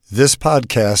This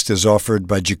podcast is offered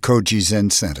by Jikoji Zen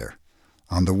Center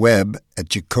on the web at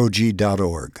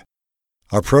jikoji.org.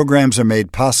 Our programs are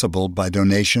made possible by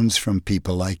donations from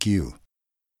people like you.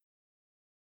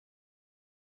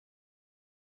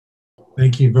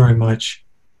 Thank you very much,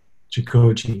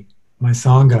 Jikoji. My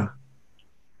Sangha,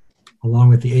 along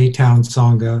with the A-Town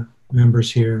Sangha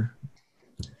members here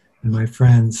and my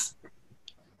friends.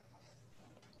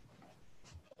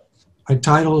 I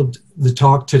titled the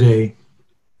talk today,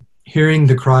 Hearing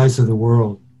the Cries of the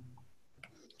World.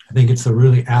 I think it's a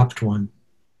really apt one.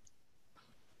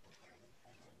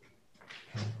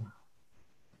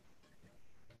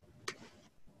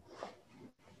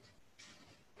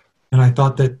 And I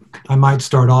thought that I might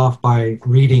start off by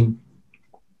reading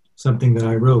something that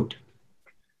I wrote,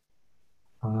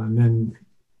 and then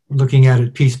looking at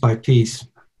it piece by piece.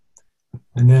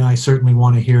 And then I certainly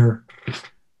want to hear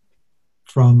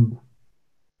from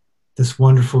this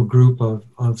wonderful group of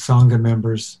Sangha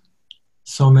members,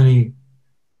 so many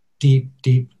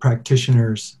deep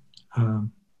practitioners. It'll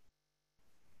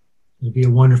be a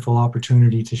wonderful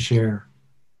opportunity to share.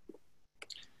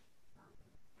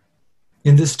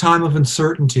 In this time of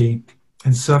uncertainty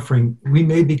and suffering, we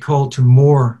may be called to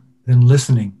more than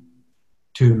listening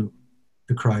to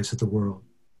the cries of the world.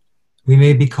 We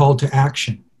may be called to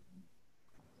action,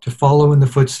 to follow in the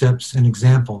footsteps and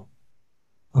example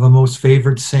of a most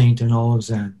favored saint in all of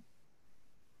Zen,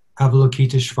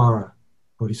 Avalokiteshvara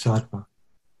Bodhisattva.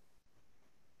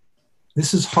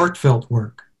 This is heartfelt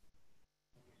work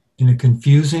in a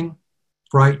confusing,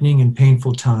 frightening, and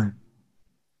painful time,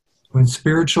 when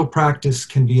spiritual practice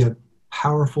can be a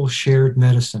powerful shared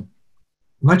medicine,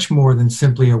 much more than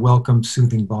simply a welcome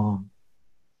soothing balm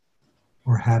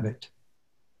or habit.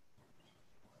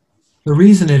 The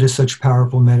reason it is such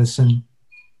powerful medicine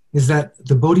is that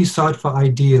the Bodhisattva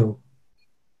ideal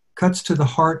cuts to the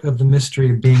heart of the mystery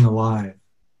of being alive.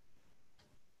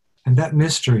 And that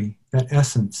mystery, that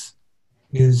essence,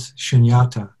 is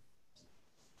shunyata,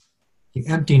 the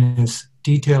emptiness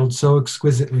detailed so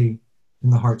exquisitely in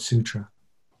the Heart Sutra.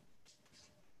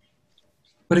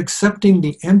 But accepting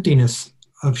the emptiness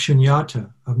of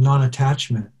shunyata, of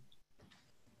non-attachment,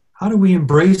 how do we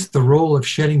embrace the role of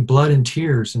shedding blood and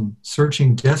tears and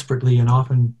searching desperately and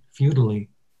often futilely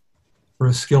for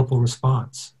a skillful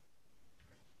response?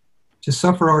 To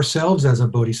suffer ourselves as a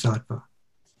bodhisattva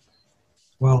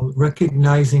while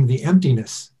recognizing the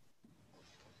emptiness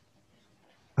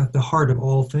at the heart of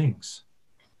all things.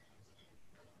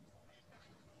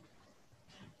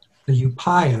 The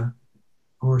upaya,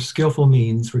 or skillful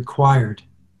means required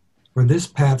for this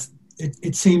path,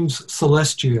 it seems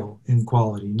celestial in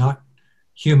quality, not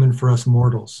human for us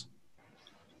mortals.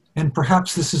 And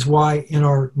perhaps this is why in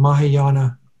our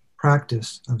Mahayana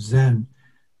practice of Zen,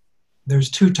 there's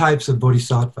two types of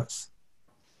bodhisattvas,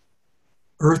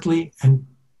 earthly and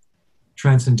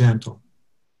transcendental.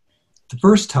 The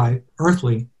first type,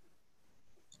 earthly,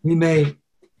 we may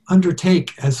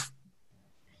undertake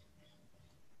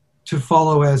to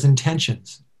follow as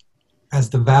intentions, as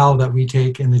the vow that we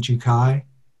take in the Jukai,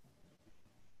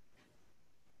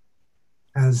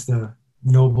 as the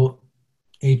Noble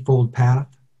Eightfold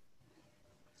Path.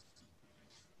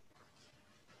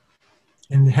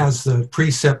 And it has the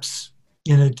precepts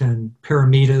in it and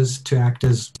paramitas to act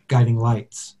as guiding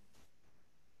lights.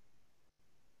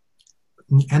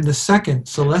 And the second,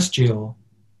 celestial,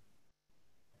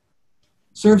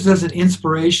 serves as an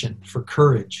inspiration for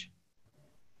courage,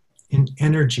 in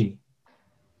energy,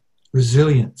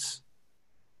 resilience,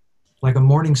 like a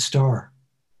morning star.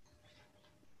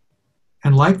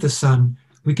 And like the sun,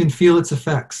 we can feel its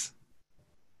effects,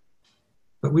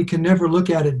 but we can never look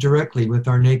at it directly with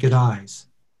our naked eyes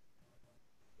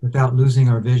without losing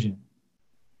our vision.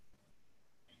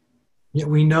 Yet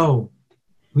we know,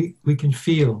 we can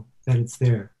feel that it's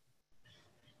there.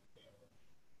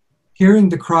 Hearing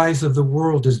the cries of the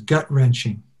world is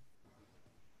gut-wrenching,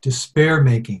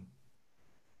 despair-making,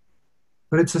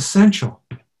 but it's essential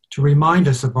to remind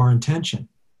us of our intention.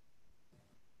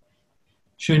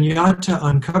 Shunyata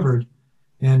uncovered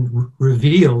and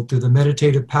revealed through the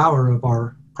meditative power of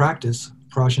our practice,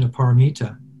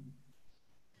 prajnaparamita,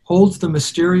 holds the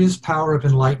mysterious power of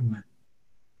enlightenment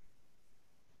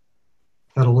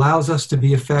that allows us to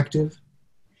be effective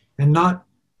and not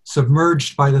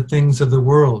submerged by the things of the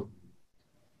world,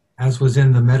 as was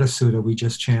in the Metta Sutta we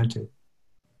just chanted,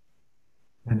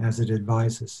 and as it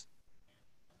advises.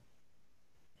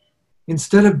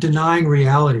 Instead of denying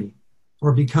reality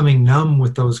or becoming numb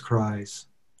with those cries,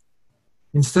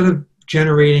 instead of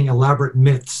generating elaborate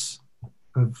myths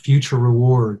of future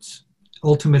rewards,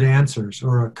 ultimate answers,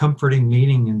 or a comforting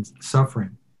meaning in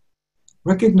suffering,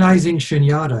 Recognizing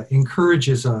shunyata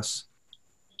encourages us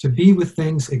to be with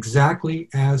things exactly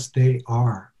as they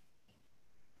are.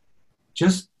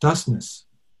 Just thusness,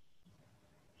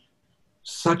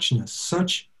 suchness,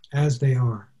 such as they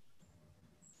are,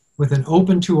 with an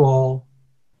open to all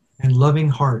and loving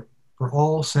heart for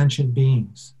all sentient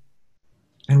beings,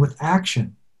 and with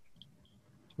action,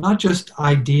 not just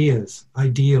ideas,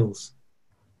 ideals,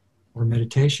 or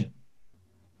meditation.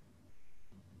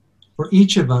 For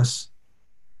each of us,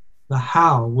 the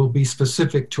how will be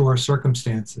specific to our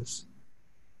circumstances,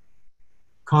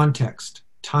 context,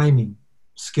 timing,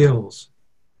 skills.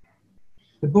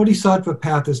 The Bodhisattva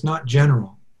path is not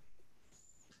general,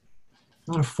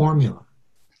 not a formula.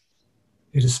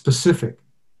 It is specific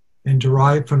and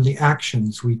derived from the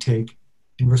actions we take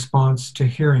in response to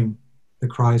hearing the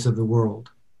cries of the world.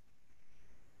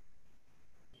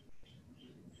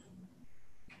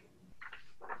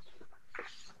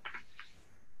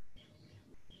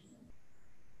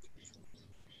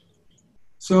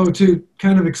 So to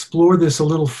kind of explore this a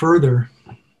little further,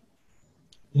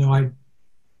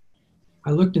 I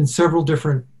looked in several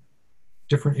different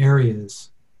areas.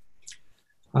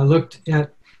 I looked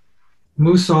at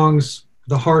Musong's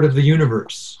The Heart of the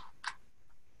Universe,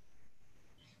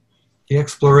 the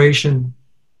exploration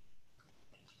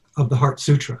of the Heart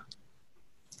Sutra.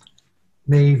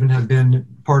 May even have been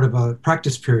part of a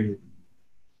practice period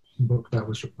book that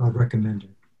was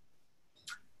recommended.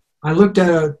 I looked at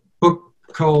a book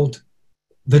called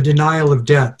The Denial of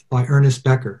Death by Ernest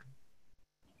Becker,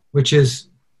 which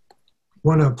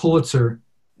won a Pulitzer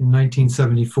in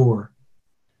 1974.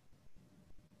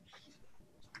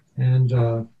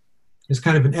 And is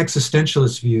kind of an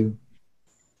existentialist view.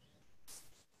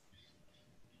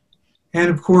 And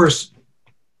of course,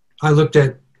 I looked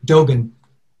at Dogen,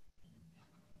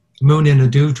 Moon in a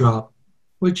Dewdrop,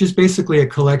 which is basically a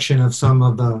collection of some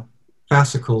of the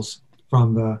fascicles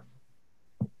from the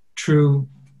True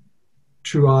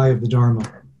Eye of the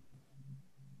Dharma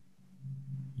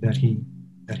that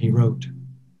he wrote.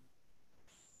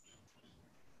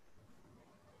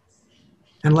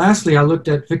 And lastly, I looked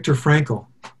at Viktor Frankl,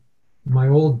 my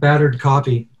old battered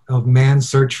copy of Man's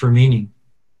Search for Meaning,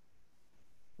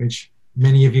 which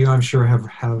many of you, I'm sure,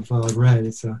 have read.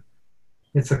 It's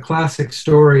a classic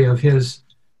story of his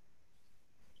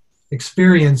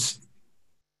experience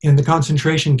in the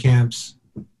concentration camps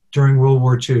during World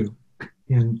War II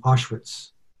in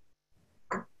Auschwitz,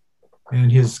 and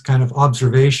his kind of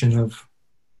observation of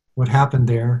what happened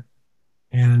there.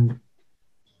 And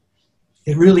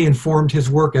it really informed his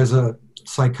work as a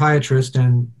psychiatrist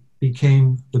and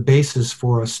became the basis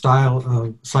for a style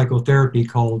of psychotherapy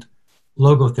called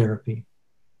logotherapy.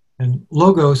 And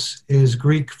logos is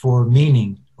Greek for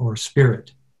meaning or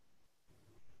spirit.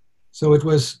 So it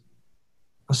was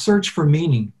a search for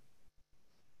meaning.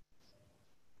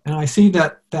 And I see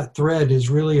that thread is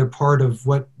really a part of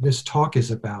what this talk is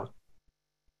about.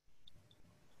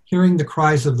 Hearing the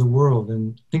cries of the world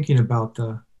and thinking about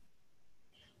the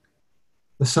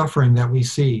suffering that we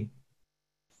see,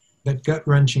 that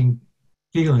gut-wrenching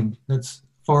feeling that's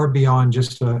far beyond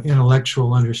just an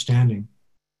intellectual understanding.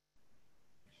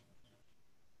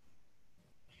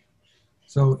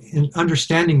 So in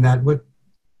understanding that,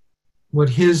 what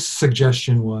his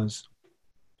suggestion was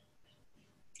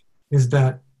is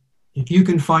that if you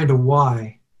can find a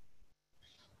why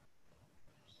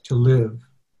to live,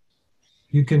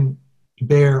 you can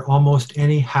bear almost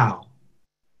any how,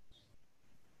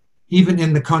 even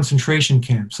in the concentration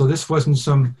camp. So this wasn't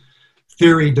some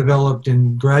theory developed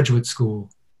in graduate school,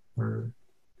 or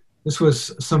this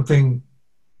was something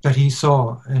that he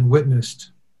saw and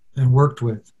witnessed and worked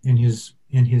with in his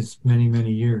many,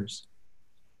 many years.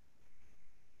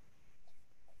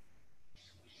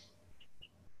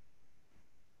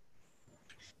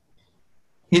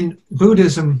 In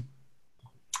Buddhism,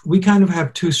 we kind of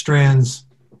have two strands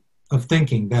of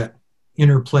thinking that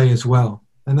interplay as well.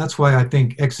 And that's why I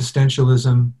think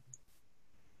existentialism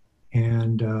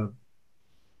and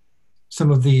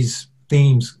some of these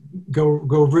themes go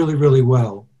really, really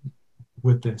well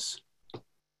with this.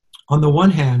 On the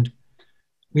one hand,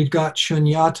 we've got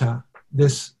shunyata,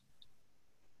 this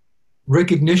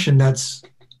recognition that's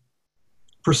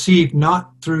perceived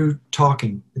not through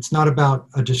talking. It's not about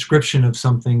a description of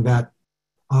something that,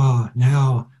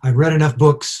 now I've read enough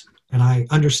books and I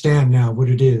understand now what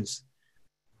it is.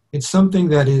 It's something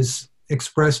that is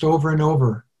expressed over and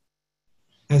over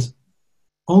as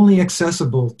only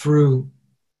accessible through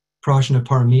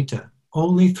prajnaparamita,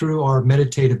 only through our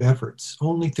meditative efforts,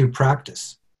 only through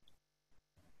practice.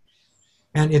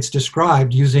 And it's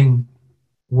described using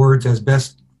words as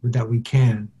best that we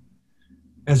can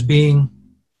as being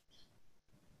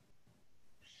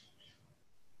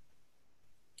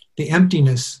the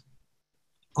emptiness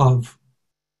of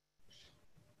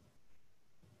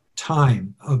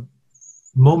time, of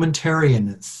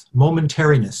momentariness,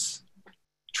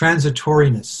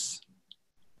 transitoriness,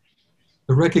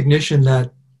 the recognition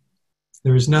that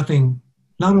there is nothing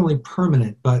not only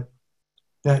permanent, but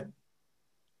that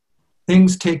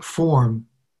things take form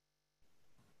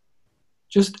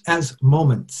just as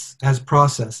moments, as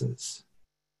processes.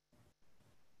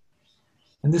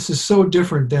 And this is so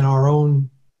different than our own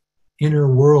inner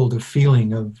world of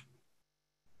feeling of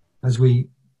as we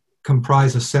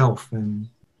comprise a self and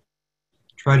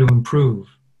try to improve.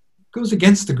 It goes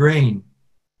against the grain,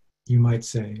 you might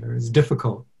say, or is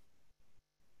difficult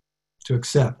to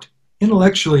accept.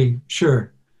 Intellectually,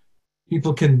 sure,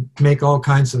 people can make all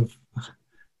kinds of,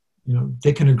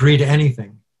 they can agree to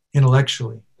anything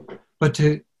intellectually. But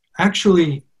to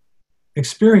actually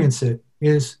experience it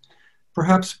is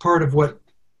perhaps part of what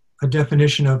a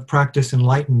definition of practice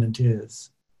enlightenment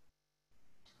is.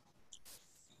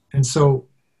 And so,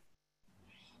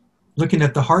 looking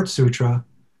at the Heart Sutra,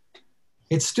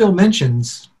 it still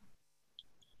mentions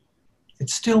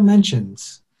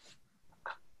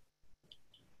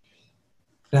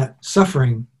that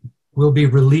suffering will be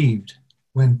relieved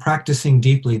when practicing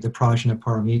deeply the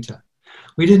Prajnaparamita.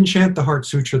 We didn't chant the Heart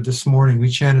Sutra this morning, we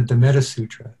chanted the Metta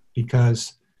Sutra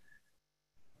because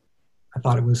I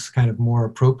thought it was kind of more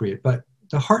appropriate. But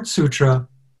the Heart Sutra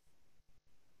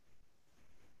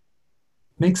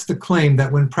makes the claim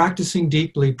that when practicing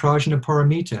deeply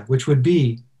Prajnaparamita, which would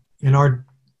be,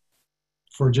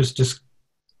 for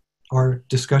our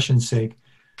discussion's sake,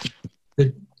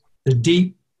 the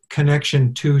deep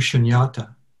connection to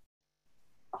shunyata,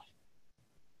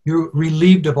 you're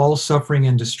relieved of all suffering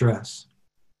and distress.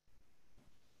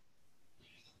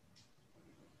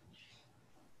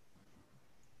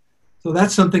 So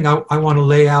that's something I want to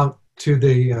lay out to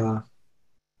the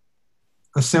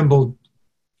assembled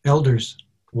elders,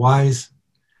 wise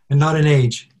and not in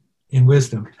age, in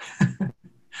wisdom.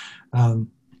 The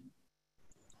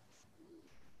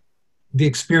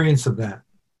experience of that.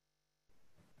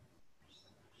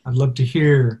 I'd love to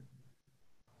hear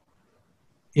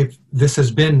if this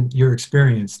has been your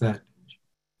experience, that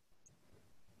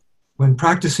when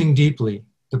practicing deeply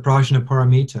the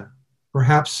Prajnaparamita,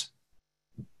 perhaps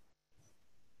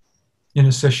in a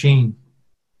sesshin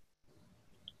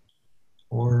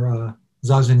or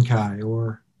zazenkai,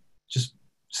 or just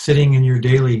sitting in your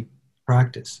daily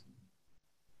practice,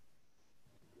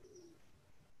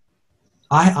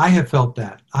 I have felt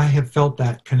that. I have felt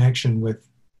that connection with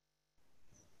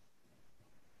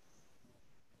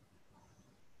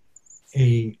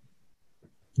a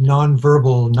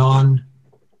non-verbal,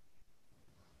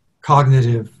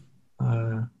 non-cognitive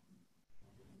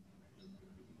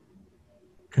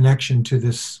connection to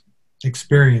this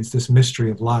experience, this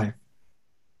mystery of life.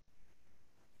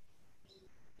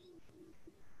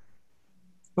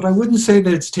 But I wouldn't say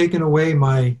that it's taken away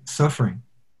my suffering.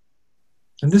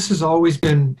 And this has always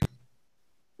been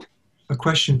a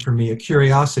question for me, a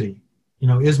curiosity.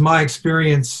 Is my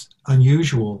experience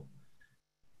unusual?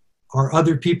 Are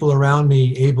other people around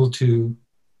me able to,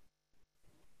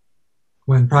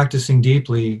 when practicing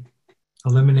deeply,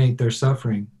 eliminate their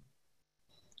suffering?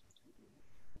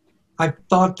 I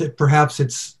thought that perhaps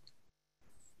it's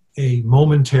a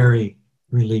momentary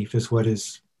relief is what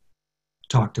is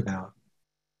talked about.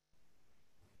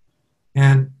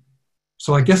 And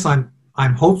so I guess I'm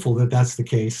hopeful that that's the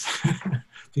case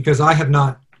because I have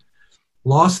not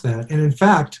lost that. And in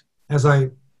fact, as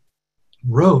I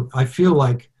wrote, I feel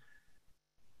like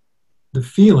the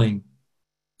feeling,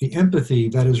 the empathy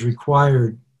that is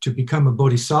required to become a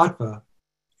bodhisattva,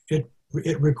 it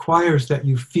requires that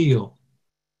you feel.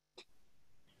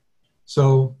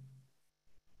 So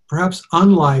perhaps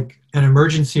unlike an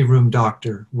emergency room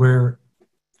doctor where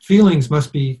feelings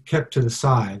must be kept to the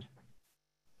side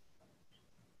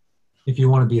if you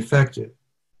want to be effective,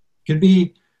 it can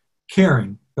be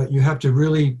caring, but you have to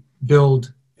really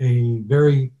build a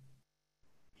very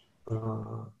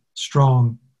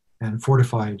strong and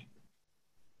fortified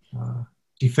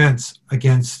defense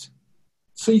against,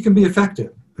 so you can be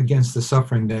effective against the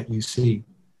suffering that you see.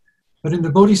 But in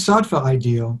the bodhisattva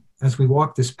ideal, as we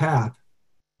walk this path,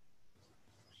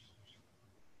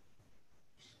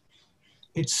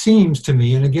 it seems to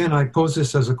me, and again I pose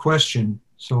this as a question,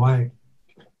 so I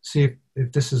see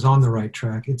if this is on the right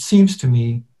track, it seems to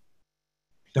me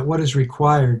that what is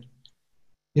required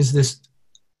is this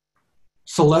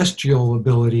celestial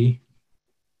ability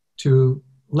to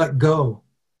let go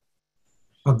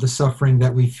of the suffering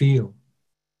that we feel.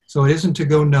 So it isn't to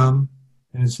go numb,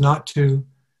 and it's not to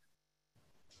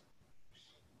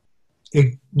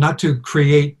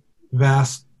create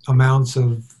vast amounts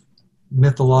of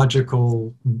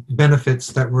mythological benefits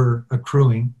that we're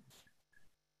accruing,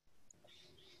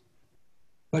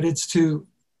 but it's to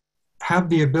have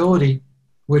the ability,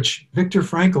 which Viktor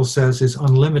Frankl says is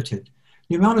unlimited.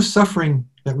 The amount of suffering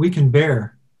that we can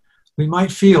bear, we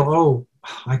might feel, oh,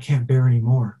 I can't bear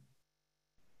anymore.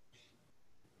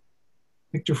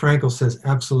 Viktor Frankl says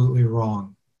absolutely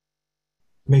wrong.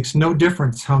 It makes no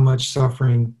difference how much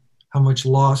suffering, how much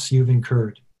loss you've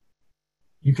incurred.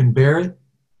 You can bear it,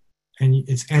 and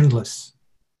it's endless.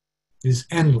 It is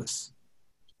endless.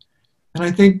 And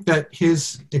I think that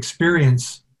his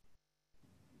experience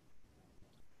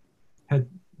had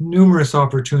numerous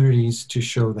opportunities to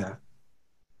show that.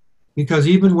 Because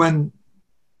even when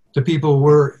the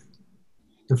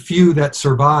few that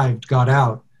survived got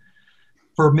out,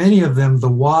 for many of them, the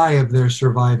why of their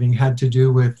surviving had to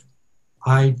do with,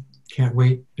 I can't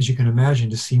wait, as you can imagine,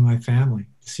 to see my family,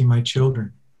 to see my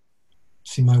children,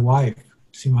 to see my wife,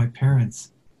 to see my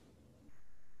parents.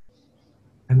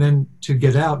 And then to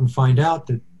get out and find out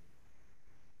that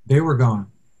they were gone.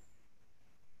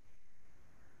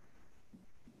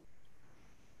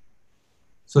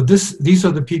 So these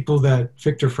are the people that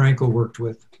Viktor Frankl worked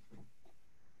with.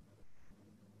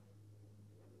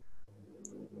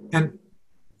 And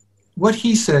what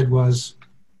he said was,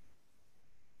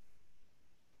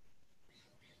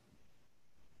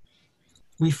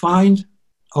 we find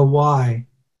a why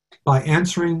by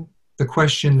answering the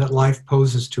question that life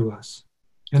poses to us.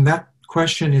 And that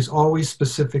question is always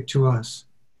specific to us.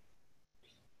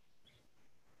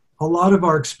 A lot of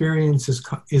our experience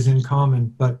is in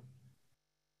common, but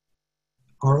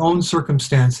our own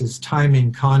circumstances,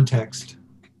 timing, context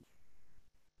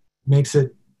makes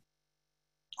it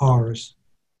ours.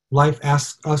 Life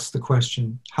asks us the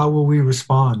question, how will we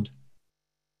respond?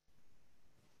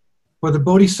 For the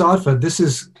Bodhisattva, this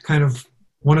is kind of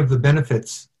one of the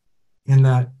benefits, in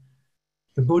that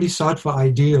the Bodhisattva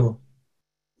ideal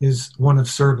is one of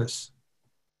service.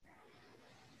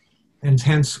 And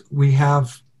hence we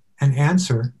have an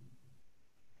answer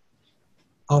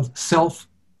of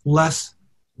selflessness.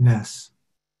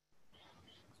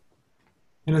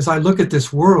 And as I look at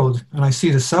this world and I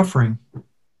see the suffering,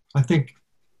 I think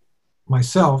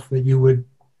myself that you would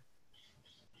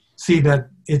see that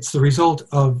it's the result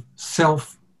of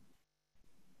selfishness.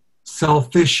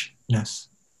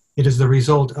 It is the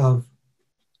result of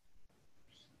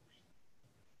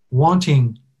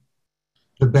wanting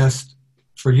the best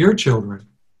for your children,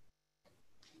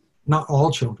 not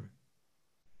all children.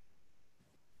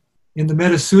 In the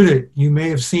Metta Sutta, you may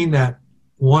have seen that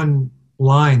one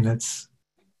line that's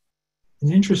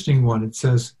an interesting one. It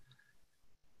says,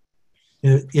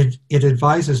 it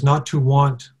advises not to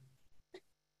want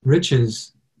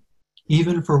riches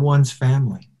even for one's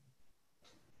family.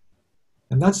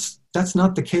 And that's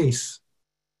not the case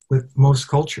with most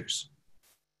cultures.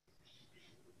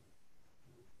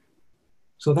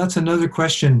 So that's another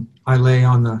question I lay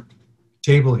on the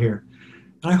table here.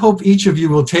 And I hope each of you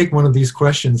will take one of these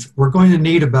questions. We're going to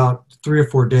need about 3 or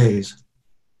 4 days.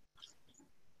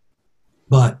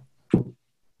 But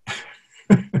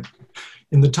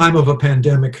in the time of a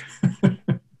pandemic,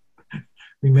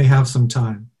 we may have some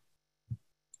time.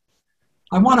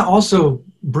 I want to also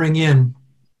bring in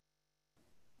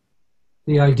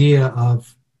the idea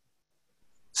of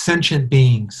sentient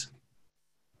beings.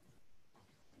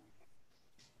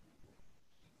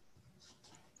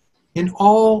 In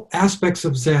all aspects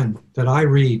of Zen that I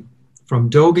read, from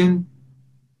Dogen,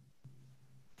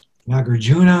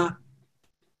 Nagarjuna,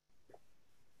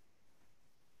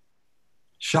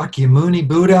 Shakyamuni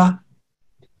Buddha,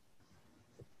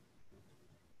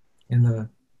 in the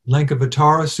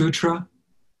Lankavatara Sutra,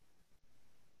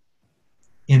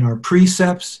 in our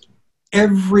precepts,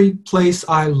 every place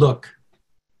I look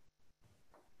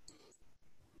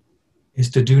is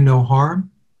to do no harm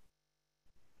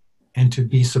and to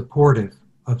be supportive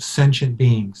of sentient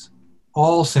beings,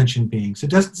 all sentient beings. It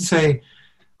doesn't say,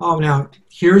 oh, now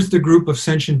here's the group of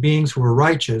sentient beings who are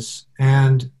righteous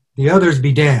and the others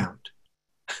be damned.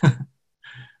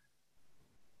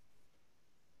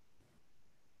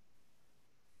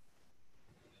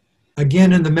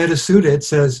 Again, in the Metta Sutta, it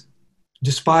says,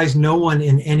 despise no one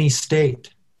in any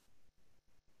state.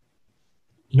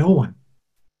 No one.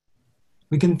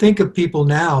 We can think of people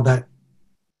now that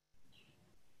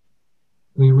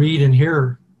we read and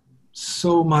hear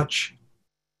so much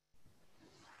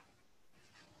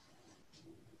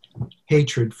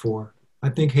hatred for. I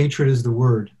think hatred is the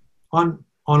word, on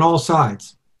all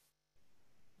sides.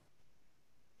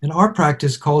 And our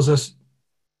practice calls us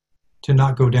to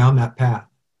not go down that path.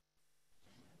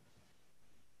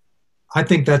 I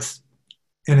think that's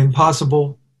an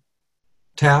impossible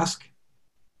task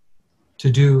to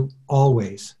do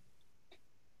always.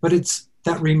 But it's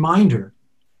that reminder,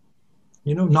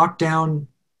 knock down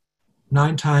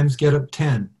 9 times, get up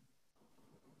 10.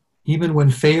 Even when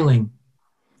failing,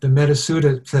 the Metta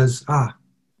Sutta says,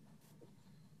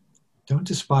 don't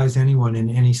despise anyone in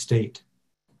any state.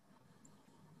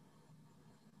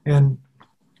 And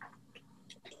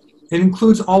it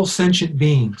includes all sentient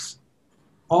beings.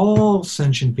 All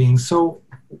sentient beings. So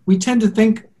we tend to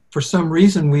think, for some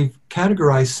reason, we've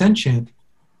categorized sentient,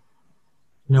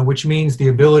 which means the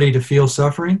ability to feel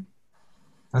suffering.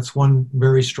 That's one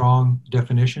very strong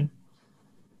definition.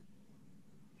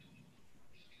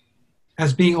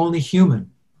 As being only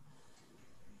human.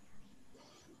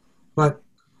 But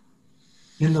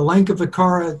in the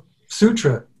Lankavicara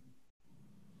Sutra,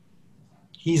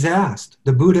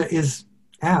 the Buddha is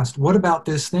asked, what about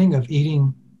this thing of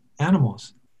eating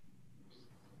animals?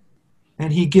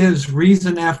 And he gives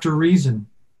reason after reason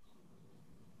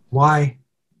why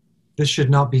this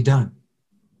should not be done.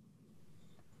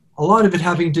 A lot of it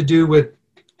having to do with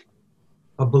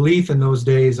a belief in those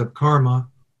days of karma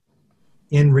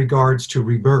in regards to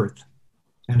rebirth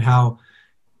and how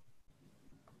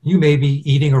you may be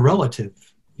eating a relative.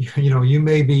 You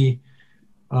may be,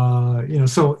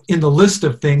 so in the list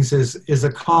of things is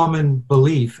a common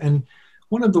belief. And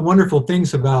one of the wonderful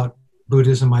things about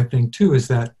Buddhism, I think, too, is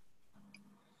that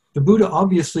the Buddha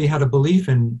obviously had a belief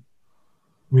in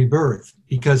rebirth,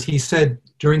 because he said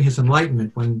during his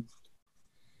enlightenment, when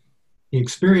he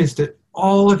experienced it,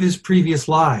 all of his previous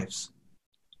lives.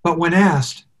 But when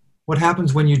asked, what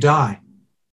happens when you die?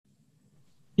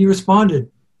 He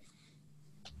responded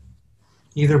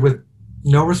either with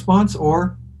no response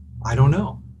or, I don't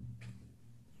know.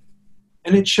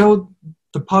 And it showed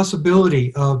the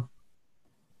possibility of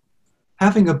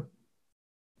having a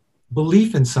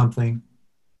belief in something,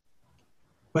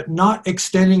 but not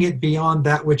extending it beyond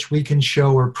that which we can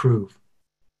show or prove.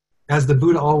 As the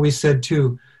Buddha always said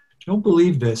too, don't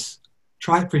believe this,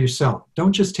 try it for yourself.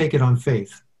 Don't just take it on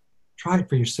faith. Try it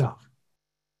for yourself.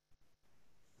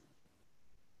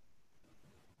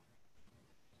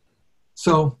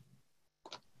 So,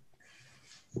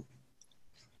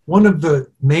 one of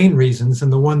the main reasons,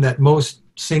 and the one that most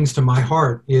sings to my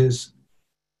heart, is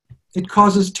it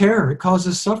causes terror, it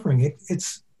causes suffering.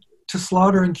 It's to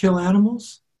slaughter and kill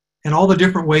animals, and all the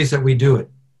different ways that we do it.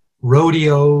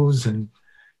 Rodeos and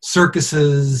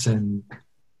circuses and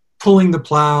pulling the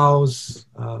plows,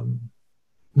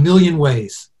 million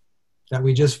ways that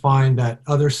we just find that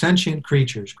other sentient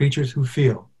creatures who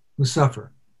feel, who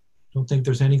suffer, don't think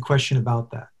there's any question about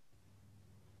that,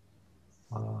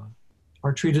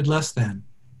 are treated less than.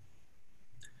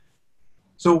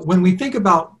 So when we think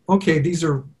about, okay, these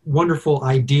are wonderful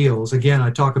ideals, again,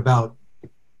 I talk about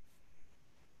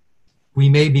we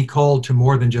may be called to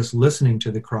more than just listening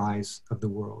to the cries of the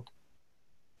world.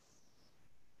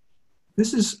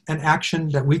 This is an action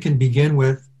that we can begin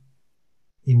with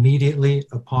immediately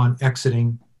upon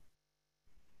exiting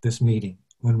this meeting,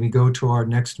 when we go to our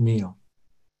next meal.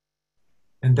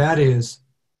 And that is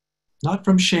not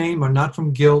from shame or not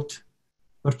from guilt,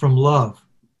 but from love.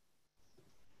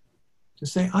 To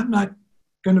say, I'm not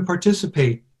going to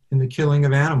participate in the killing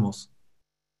of animals.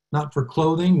 Not for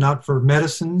clothing, not for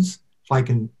medicines, if I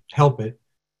can help it.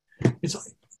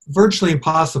 It's virtually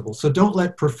impossible. So don't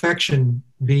let perfection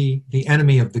be the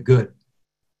enemy of the good.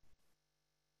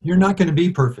 You're not going to be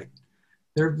perfect.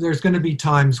 There's going to be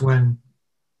times when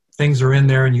things are in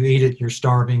there and you eat it, you're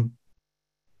starving.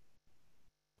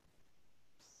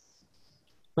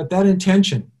 But that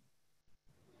intention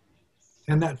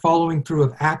and that following through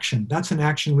of action, that's an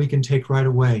action we can take right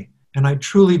away. And I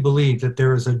truly believe that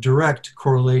there is a direct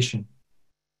correlation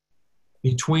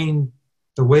between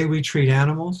the way we treat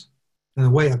animals and the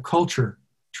way a culture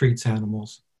treats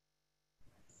animals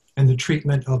and the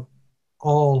treatment of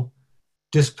all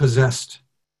dispossessed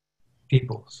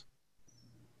peoples.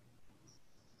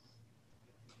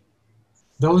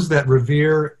 Those that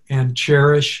revere and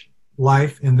cherish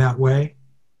life in that way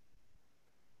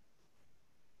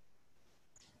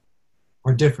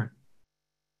are different.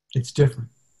 It's different.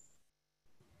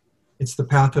 It's the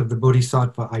path of the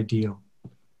Bodhisattva ideal.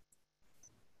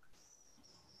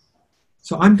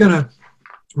 So I'm going to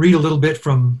read a little bit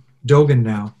from Dogen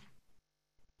now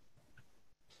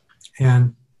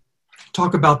and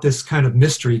talk about this kind of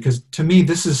mystery, because to me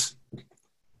this is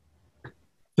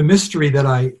the mystery that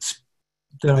I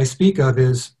speak of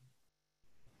is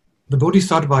the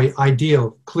Bodhisattva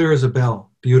ideal, clear as a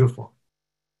bell, beautiful.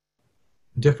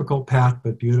 Difficult path,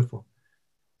 but beautiful.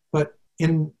 But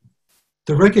in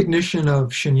the recognition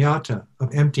of shunyata,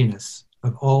 of emptiness,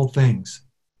 of all things,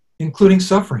 including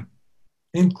suffering,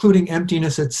 including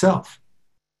emptiness itself.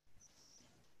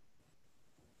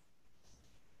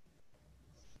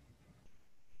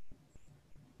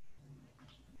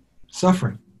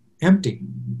 Suffering, empty.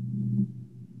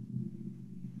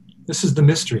 This is the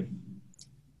mystery.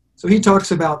 So he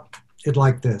talks about it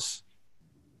like this.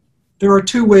 There are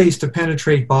two ways to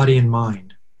penetrate body and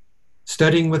mind: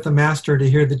 studying with the master to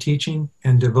hear the teaching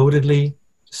and devotedly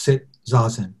sit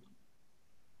zazen.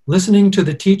 Listening to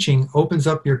the teaching opens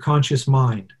up your conscious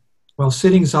mind, while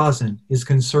sitting zazen is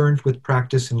concerned with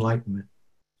practice enlightenment.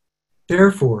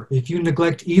 Therefore, if you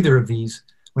neglect either of these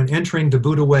when entering the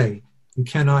Buddha way, you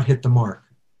cannot hit the mark.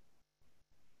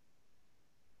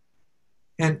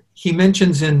 And he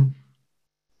mentions in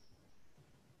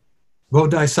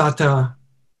Bodhisattva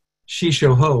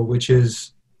Shishoho, which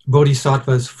is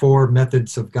Bodhisattva's 4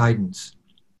 methods of guidance,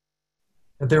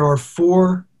 that there are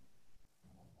 4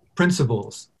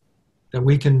 principles that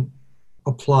we can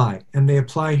apply. And they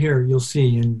apply here, you'll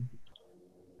see, in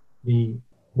the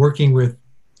working with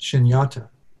shunyata,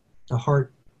 the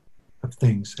heart of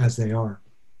things as they are.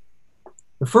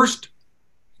 The first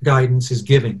guidance is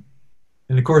giving.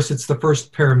 And of course, it's the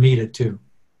first paramita too.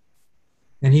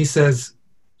 And he says,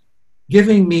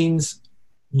 giving means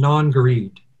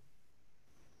non-greed.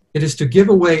 It is to give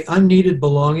away unneeded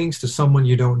belongings to someone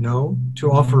you don't know,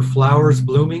 to offer flowers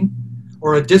blooming,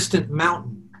 or a distant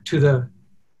mountain to the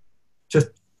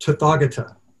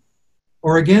Tathagata,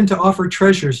 or again to offer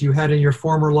treasures you had in your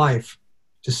former life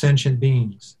to sentient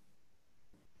beings.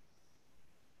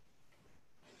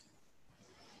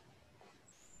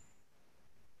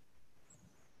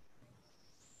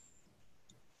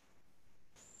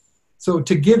 So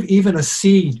to give even a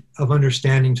seed of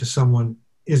understanding to someone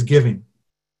is giving.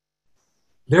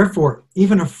 Therefore,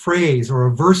 even a phrase or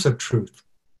a verse of truth,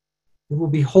 it will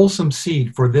be wholesome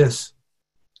seed for this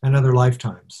and other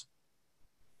lifetimes.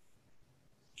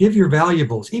 Give your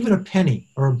valuables, even a penny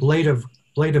or a blade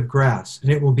of grass,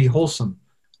 and it will be wholesome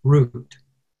root.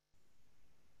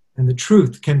 And the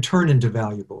truth can turn into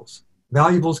valuables.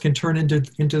 Valuables can turn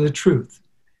into the truth.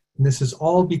 And this is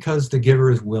all because the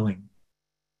giver is willing.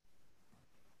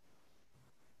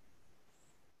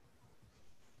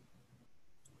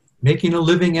 Making a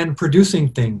living and producing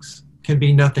things can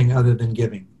be nothing other than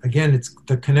giving. Again, it's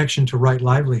the connection to right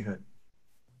livelihood.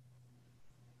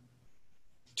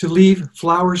 To leave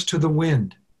flowers to the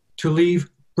wind, to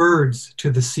leave birds to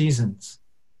the seasons.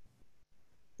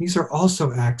 These are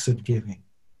also acts of giving.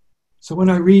 So when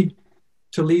I read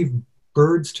to leave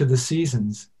birds to the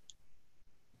seasons,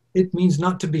 it means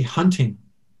not to be hunting,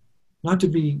 not to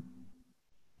be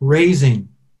raising,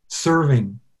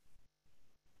 serving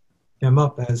them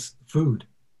up as food.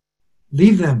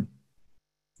 Leave them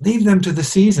to the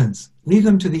seasons, leave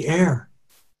them to the air.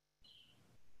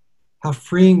 How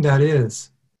freeing that is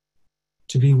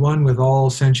to be one with all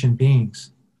sentient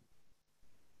beings.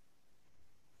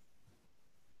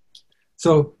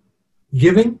 So,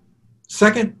 giving.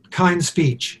 Second, kind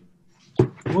speech.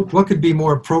 What could be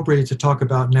more appropriate to talk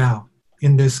about now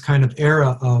in this kind of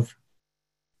era of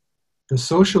the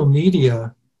social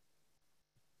media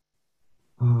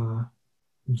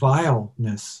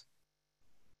vileness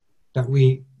that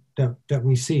we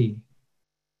see?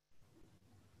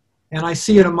 And I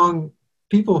see it among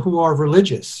people who are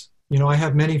religious. You know, I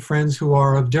have many friends who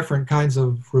are of different kinds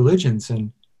of religions,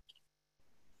 and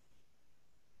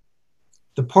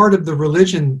the part of the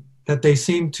religion that they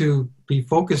seem to be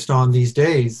focused on these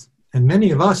days, and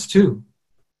many of us too,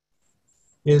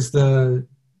 is the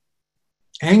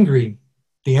angry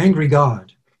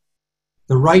God,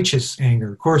 the righteous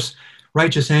anger. Of course,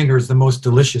 righteous anger is the most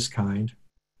delicious kind.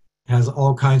 It has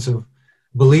all kinds of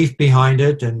belief behind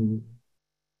it, and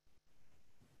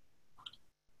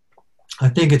I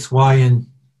think it's why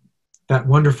in that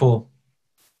wonderful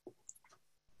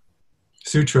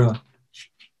sutra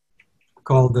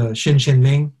called the Shin Shin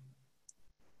Ming,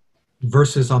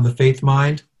 Verses on the Faith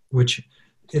Mind, which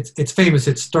it's famous.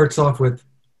 It starts off with,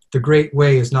 the great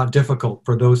way is not difficult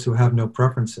for those who have no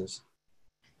preferences.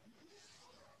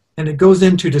 And it goes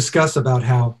in to discuss about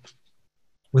how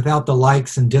without the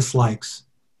likes and dislikes,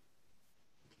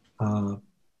 the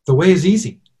way is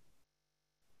easy.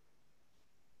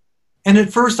 And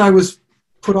at first I was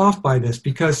put off by this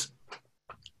because,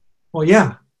 well,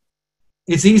 yeah,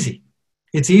 it's easy.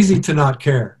 It's easy to not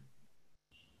care,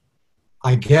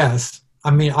 I guess.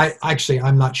 I mean,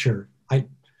 I'm not sure.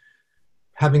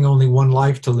 Having only one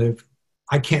life to live,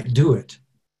 I can't do it.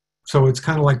 So it's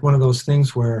kind of like one of those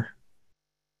things where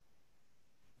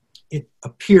it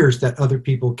appears that other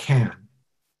people can.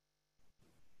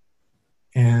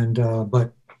 And,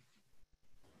 but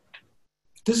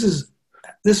this is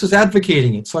this was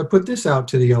advocating it. So I put this out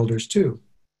to the elders too.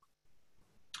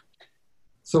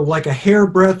 So like a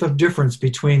hairbreadth of difference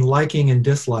between liking and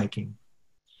disliking,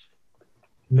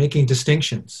 making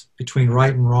distinctions between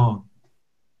right and wrong,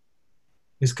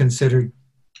 is considered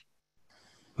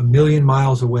a million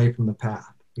miles away from the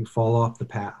path. You fall off the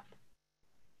path.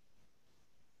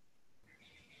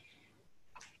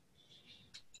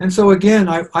 And so again,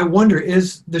 I wonder,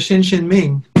 is the Shinshin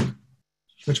Ming,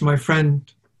 which my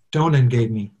friend Donan gave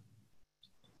me,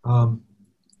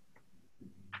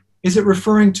 is it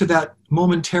referring to that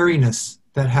momentariness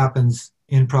that happens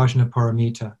in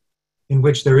Prajnaparamita, in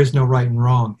which there is no right and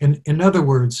wrong? And in other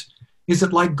words, is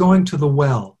it like going to the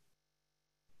well?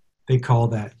 They call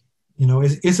that. You know,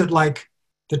 is it like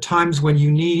the times when you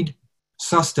need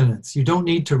sustenance? You don't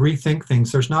need to rethink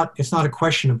things. It's not a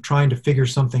question of trying to figure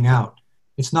something out.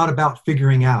 It's not about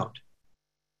figuring out.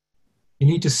 You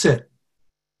need to sit.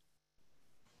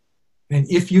 And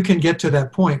if you can get to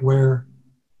that point where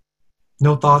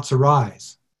no thoughts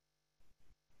arise,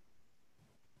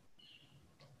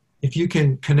 if you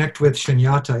can connect with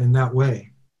shunyata in that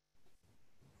way,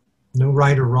 no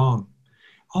right or wrong.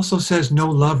 Also says no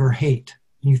love or hate.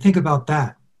 And you think about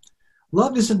that.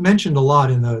 Love isn't mentioned a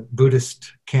lot in the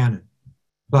Buddhist canon,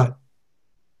 but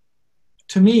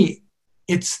to me,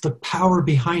 it's the power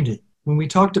behind it. When we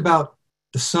talked about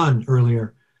the sun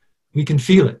earlier, we can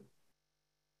feel it.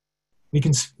 We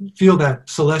can feel that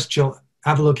celestial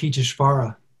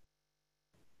Avalokiteshvara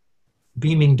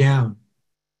beaming down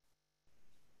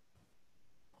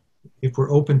if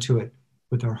we're open to it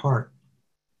with our heart.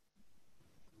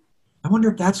 I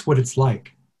wonder if that's what it's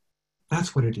like.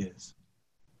 That's what it is.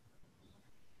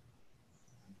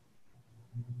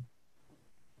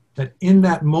 That in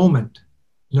that moment,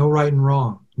 no right and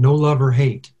wrong, no love or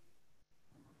hate.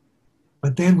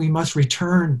 But then we must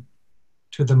return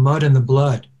to the mud and the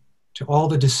blood, to all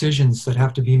the decisions that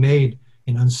have to be made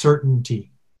in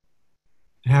uncertainty.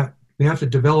 We have to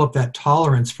develop that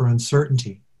tolerance for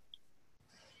uncertainty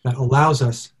that allows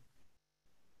us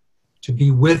to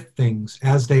be with things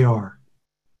as they are.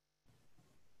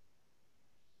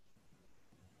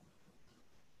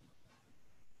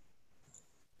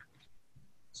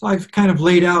 So I've kind of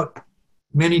laid out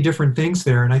many different things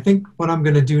there, and I think what I'm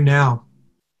going to do now,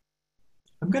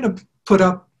 I'm going to put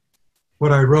up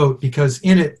what I wrote, because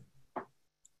in it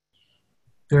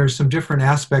there are some different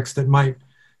aspects that might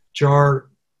jar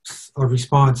a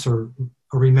response or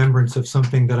a remembrance of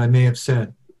something that I may have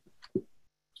said.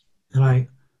 And I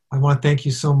want to thank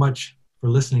you so much for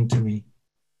listening to me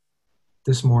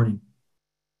this morning.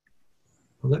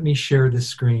 Well, let me share this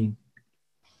screen.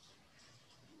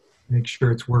 Make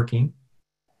sure it's working.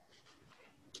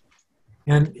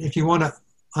 And if you want to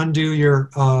undo your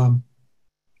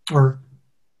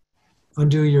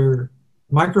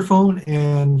microphone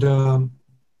and the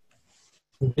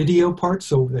video part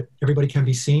so that everybody can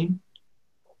be seen.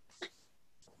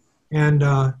 And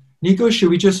Nico, should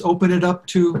we just open it up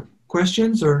to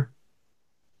questions or?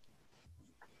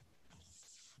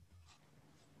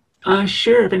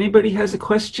 Sure. If anybody has a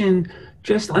question,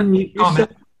 just unmute yourself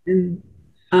and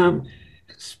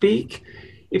speak.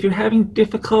 If you're having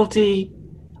difficulty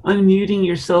unmuting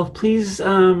yourself, please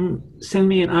send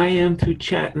me an IM through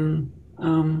chat and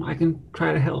I can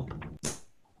try to help.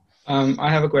 I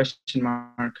have a question,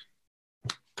 Mark.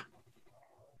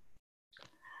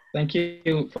 Thank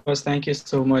you. First, thank you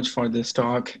so much for this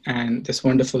talk and this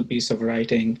wonderful piece of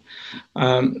writing.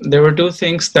 There were two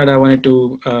things that I wanted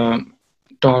to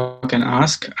talk and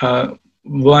ask.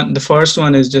 The first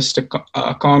one is just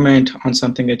a comment on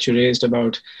something that you raised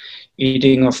about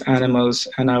eating of animals,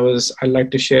 and I'd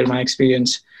like to share my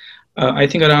experience. I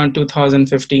think around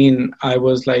 2015, I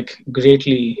was like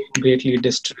greatly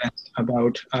distressed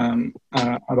about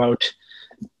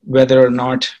whether or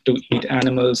not to eat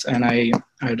animals, and I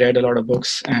read a lot of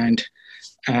books and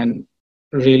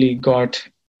really got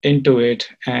into it,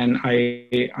 and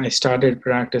I started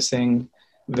practicing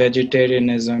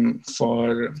vegetarianism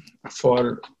for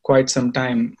quite some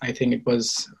time. I think it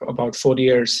was about 4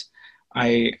 years.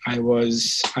 I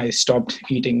stopped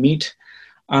eating meat,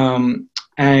 and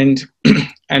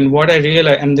what I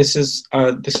realized, and this is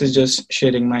just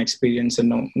sharing my experience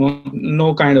and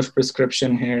no kind of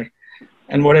prescription here.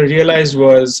 And what I realized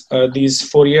was these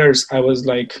 4 years, I was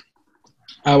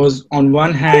on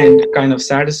one hand kind of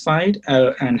satisfied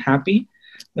and happy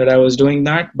that I was doing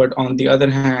that, but on the other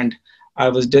hand, I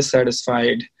was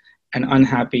dissatisfied and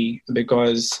unhappy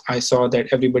because I saw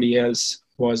that everybody else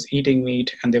was eating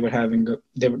meat and they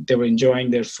were enjoying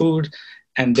their food,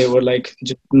 and they were like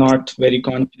just not very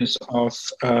conscious of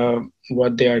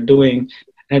what they are doing.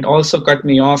 And it also cut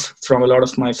me off from a lot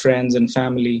of my friends and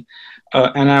family.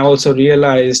 And I also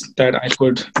realized that I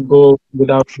could go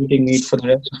without eating meat for the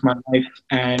rest of my life,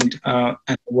 and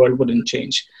the world wouldn't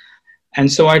change. And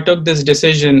so I took this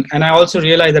decision, and I also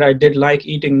realized that I did like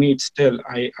eating meat still.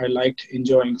 I liked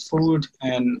enjoying food,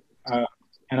 and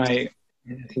I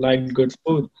liked good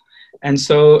food. And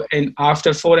so after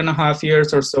 4.5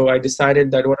 years or so, I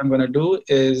decided that what I'm going to do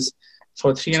is,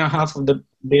 for 3.5 of the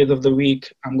days of the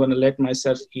week, I'm going to let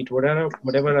myself eat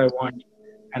whatever I want.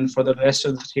 And for the rest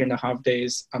of the 3.5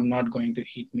 days, I'm not going to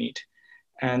eat meat.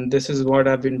 And this is what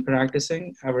I've been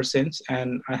practicing ever since.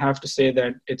 And I have to say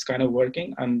that it's kind of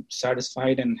working. I'm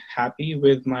satisfied and happy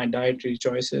with my dietary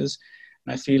choices.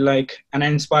 And I feel like, and I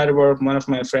inspired one of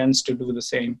my friends to do the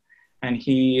same. And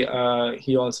he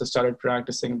also started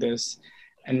practicing this.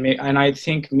 And I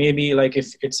think maybe like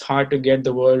if it's hard to get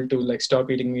the world to like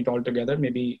stop eating meat altogether,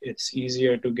 maybe it's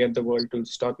easier to get the world to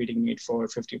stop eating meat for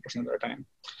 50% of the time.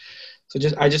 So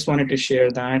I just wanted to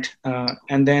share that.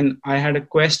 And then I had a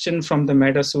question from the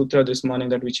Metta Sutra this morning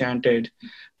that we chanted.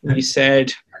 We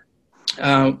said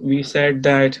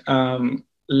that one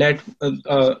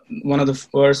of the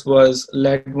verse was,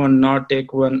 let one not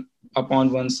take one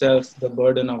upon oneself the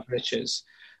burden of riches.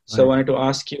 So I wanted to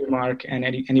ask you, Mark, and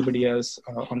anybody else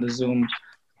on the Zoom,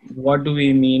 what do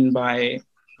we mean by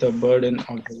the burden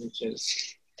of the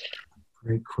riches?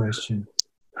 Great question.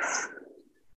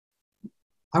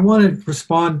 I want to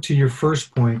respond to your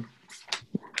first point,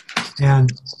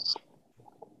 and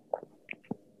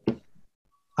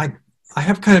I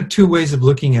have kind of two ways of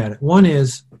looking at it. One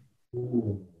is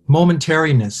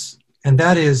momentariness, and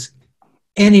that is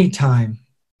anytime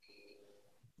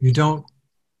you don't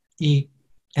eat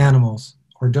animals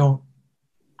or don't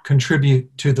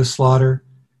contribute to the slaughter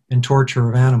and torture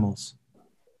of animals,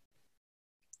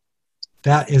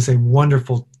 that is a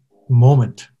wonderful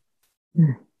moment.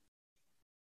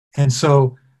 And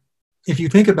so if you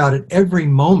think about it, every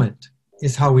moment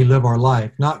is how we live our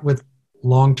life, not with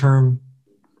long-term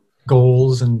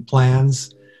goals and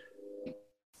plans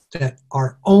that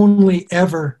are only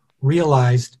ever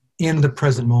realized in the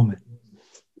present moment.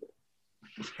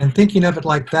 And thinking of it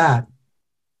like that,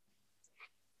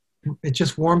 it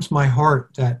just warms my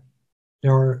heart that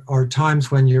there are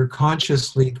times when you're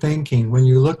consciously thinking, when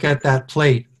you look at that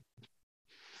plate,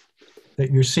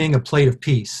 that you're seeing a plate of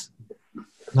peace,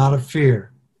 not of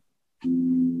fear.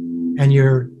 And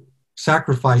you're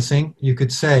sacrificing, you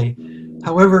could say.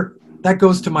 However, that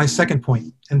goes to my second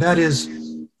point, and that is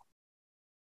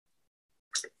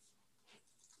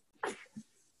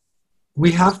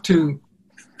we have to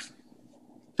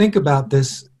think about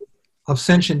this of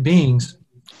sentient beings.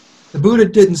 The Buddha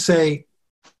didn't say,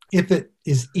 if it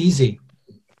is easy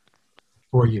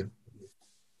for you,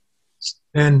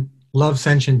 then love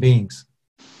sentient beings,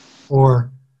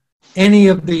 or any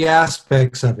of the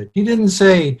aspects of it. He didn't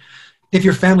say, if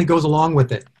your family goes along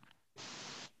with it,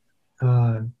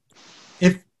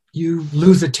 if you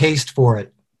lose a taste for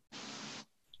it,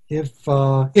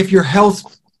 if your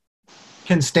health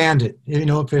can stand it,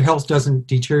 if your health doesn't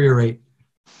deteriorate,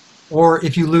 or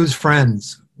if you lose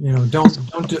friends,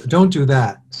 don't do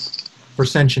that for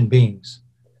sentient beings.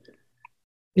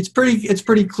 It's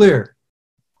pretty clear.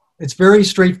 It's very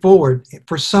straightforward.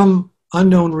 For some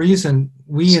unknown reason,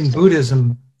 we in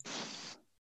Buddhism,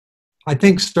 I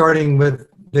think starting with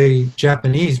the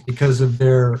Japanese because of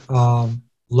their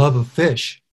love of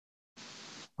fish,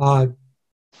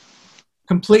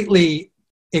 completely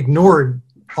ignored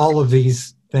all of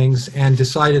these things and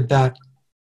decided that,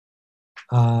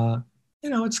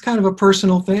 it's kind of a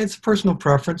personal thing. It's a personal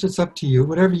preference. It's up to you.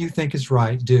 Whatever you think is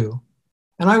right, do.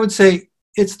 And I would say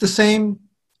it's the same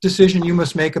decision you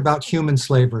must make about human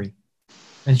slavery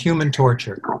and human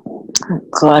torture.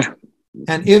 God.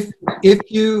 And if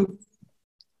you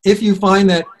find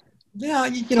that,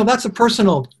 that's a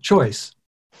personal choice,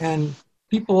 and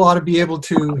people ought to be able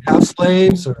to have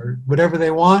slaves or whatever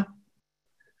they want,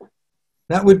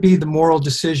 that would be the moral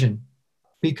decision,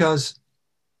 because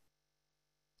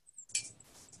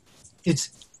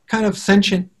it's kind of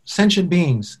sentient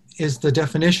beings is the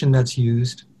definition that's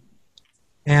used,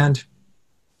 and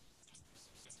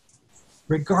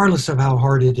regardless of how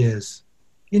hard it is,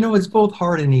 it's both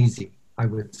hard and easy, I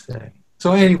would say.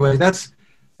 So anyway, that's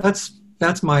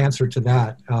my answer to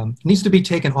that. It needs to be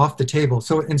taken off the table.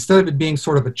 So instead of it being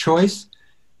sort of a choice,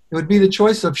 it would be the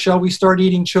choice of, shall we start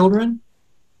eating children?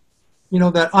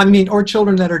 Or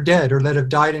children that are dead or that have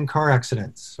died in car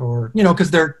accidents, or,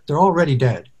 because they're already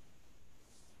dead.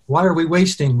 Why are we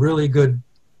wasting really good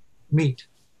meat?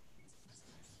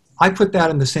 I put that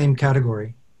in the same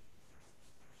category.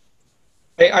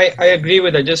 I agree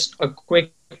with that. Just a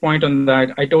quick point on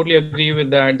that. I totally agree with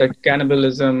that. That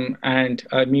cannibalism and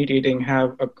meat eating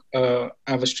have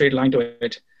a straight line to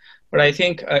it. But I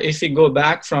think if we go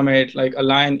back from it, like a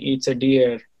lion eats a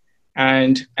deer,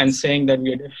 and saying that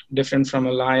we are different from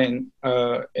a lion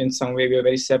in some way, we are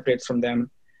very separate from them,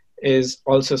 is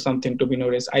also something to be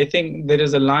noticed. I think there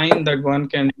is a line that one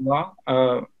can draw.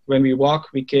 When we walk,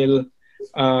 we kill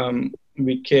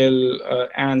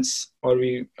ants, or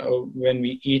when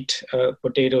we eat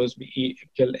potatoes, we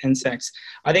kill insects.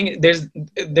 I think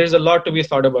there's a lot to be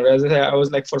thought about. As I said, I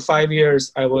was like, for 5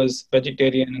 years I was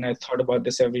vegetarian, and I thought about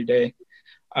this every day.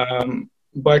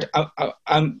 But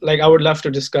I'm like, I would love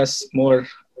to discuss more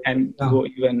and go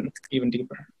even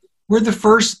deeper. We're the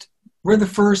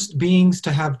first beings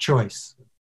to have choice.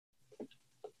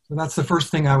 So that's the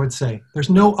first thing I would say. There's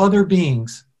no other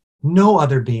beings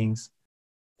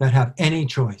that have any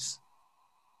choice.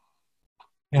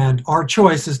 And our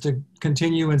choice is to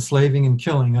continue enslaving and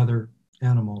killing other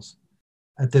animals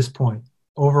at this point,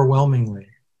 overwhelmingly.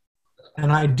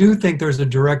 And I do think there's a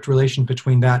direct relation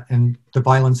between that and the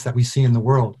violence that we see in the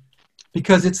world,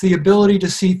 because it's the ability to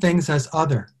see things as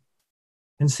other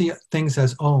and see things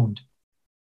as owned.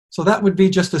 So that would be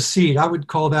just a seed. I would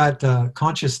call that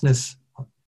consciousness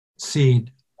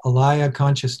seed, alaya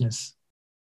consciousness,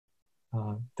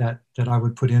 that I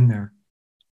would put in there.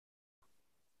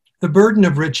 The burden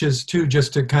of riches, too,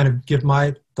 just to kind of give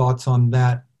my thoughts on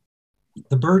that.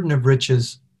 The burden of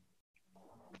riches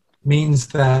means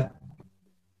that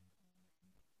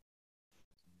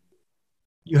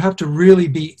you have to really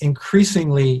be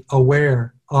increasingly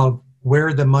aware of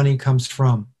where the money comes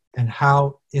from and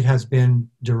how it has been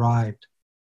derived.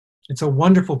 It's a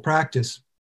wonderful practice,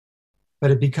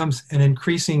 but it becomes an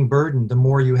increasing burden the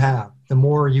more you have. The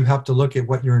more you have to look at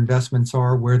what your investments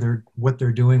are, what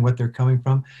they're doing, what they're coming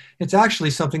from. It's actually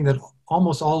something that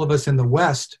almost all of us in the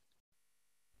West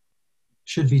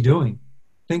should be doing,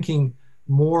 thinking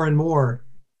more and more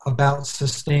about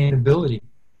sustainability,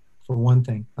 for one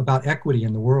thing, about equity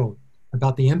in the world,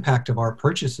 about the impact of our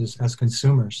purchases as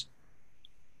consumers.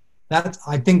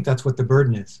 I think that's what the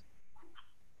burden is.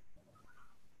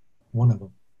 One of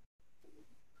them.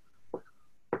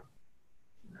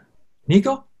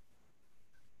 Nico?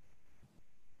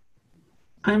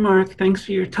 Hi, Mark. Thanks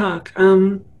for your talk.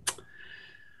 I'm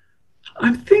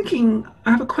thinking, I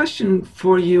have a question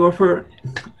for you, or for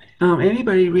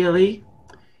anybody really.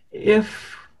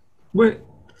 If we're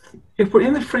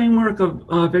in the framework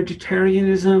of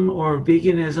vegetarianism or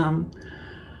veganism,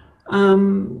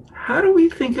 how do we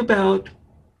think about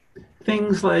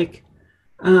things like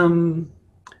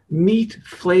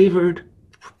meat-flavored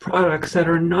products that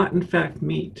are not in fact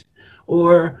meat,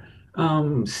 or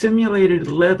simulated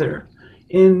leather?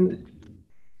 In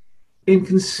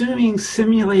consuming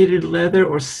simulated leather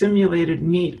or simulated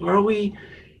meat, are we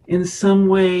in some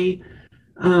way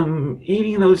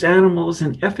eating those animals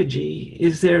in effigy?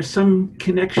 Is there some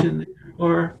connection,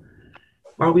 or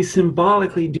are we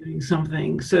symbolically doing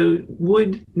something? So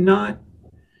would not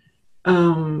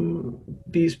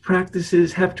these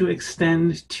practices have to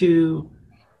extend to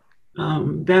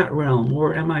that realm,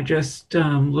 or am I just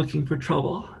looking for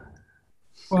trouble?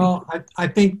 Well, I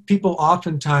think people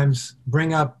oftentimes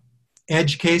bring up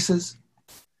edge cases,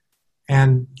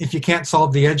 and if you can't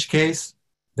solve the edge case,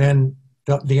 then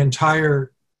the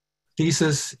entire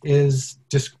thesis is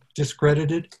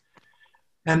discredited.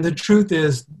 And the truth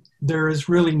is, there is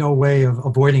really no way of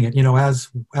avoiding it. You know, as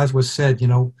was said, you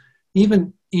know,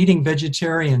 even eating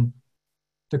vegetarian,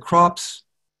 the crops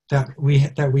that we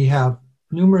have,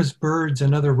 numerous birds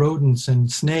and other rodents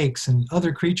and snakes and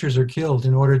other creatures are killed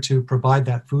in order to provide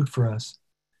that food for us.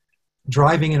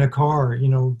 Driving in a car, you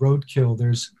know, roadkill,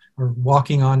 or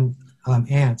walking on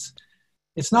ants.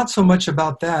 It's not so much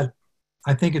about that.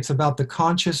 I think it's about the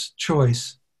conscious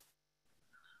choice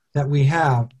that we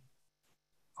have.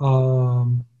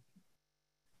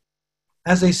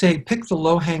 As they say, pick the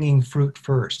low-hanging fruit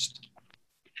first.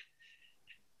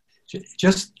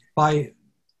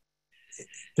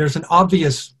 There's an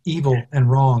obvious evil and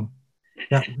wrong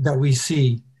that we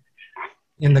see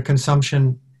in the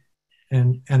consumption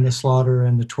and the slaughter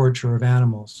and the torture of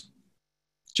animals.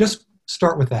 Just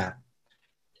start with that.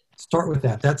 Start with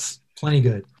that. That's plenty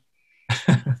good.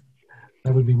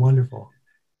 That would be wonderful.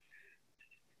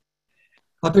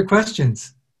 Other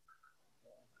questions?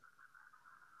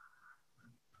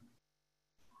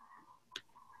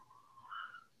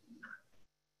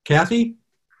 Kathy,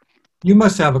 you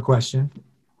must have a question.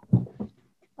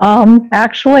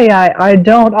 Actually, I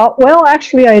don't. Well,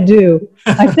 actually, I do.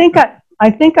 I think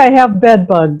I have bed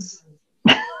bugs.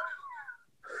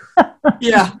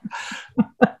 Yeah.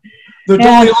 The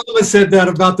Dalai Lama said that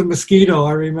about the mosquito,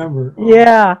 I remember.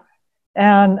 Yeah.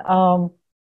 And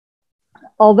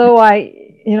although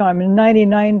I'm a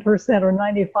 99% or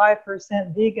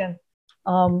 95% vegan,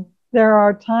 there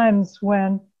are times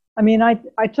when,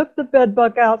 I took the bed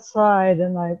bug outside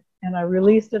and I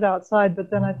released it outside, but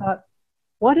then I thought,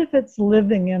 what if it's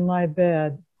living in my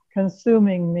bed,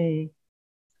 consuming me?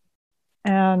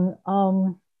 And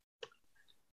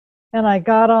I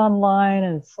got online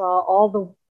and saw all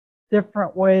the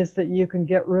different ways that you can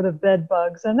get rid of bed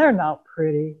bugs, and they're not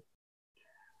pretty.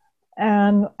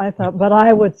 And I thought, but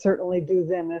I would certainly do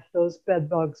them if those bed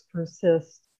bugs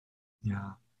persist. Yeah,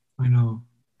 I know.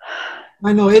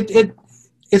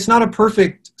 It's not a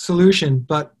perfect solution,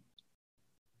 but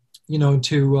there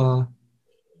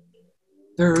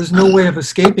is no way of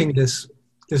escaping this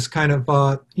kind of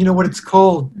what it's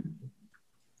called,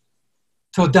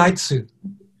 todaitsu.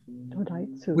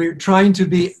 We're trying to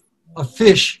be a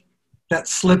fish that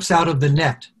slips out of the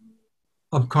net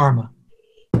of karma.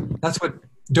 That's what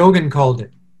Dogen called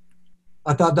it.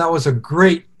 I thought that was a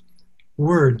great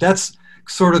word. That's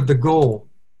sort of the goal,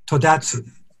 todatsu.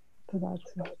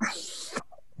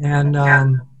 And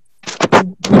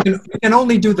we can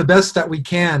only do the best that we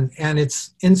can, and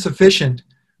it's insufficient,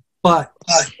 but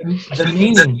the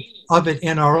meaning of it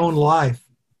in our own life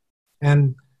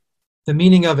and the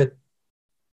meaning of it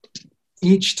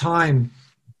each time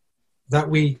that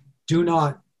we do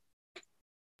not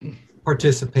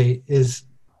participate is,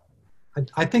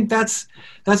 I think that's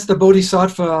the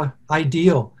bodhisattva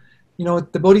ideal.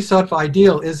 The bodhisattva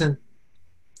ideal isn't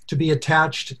to be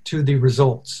attached to the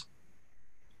results.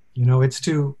 It's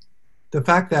to the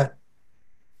fact that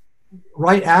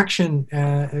right action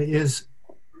is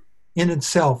in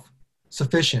itself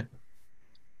sufficient.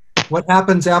 What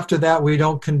happens after that, we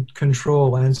don't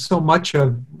control. And so much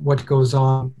of what goes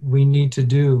on, we need to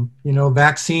do.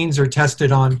 Vaccines are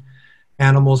tested on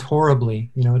animals horribly,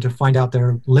 to find out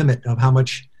their limit of how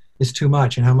much is too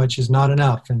much and how much is not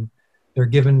enough. And they're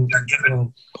given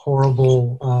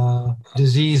horrible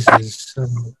diseases.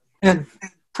 And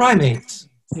primates,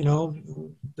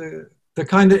 the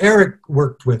kind that Eric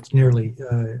worked with nearly,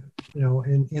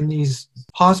 in these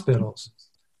hospitals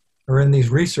or in these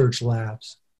research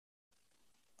labs.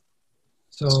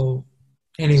 So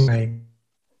anyway,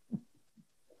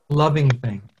 loving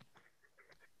thing.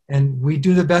 And we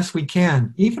do the best we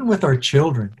can, even with our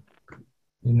children.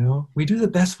 We do the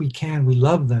best we can. We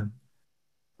love them.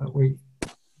 But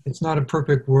it's not a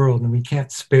perfect world, and we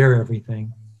can't spare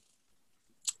everything.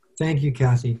 Thank you,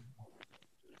 Kathy.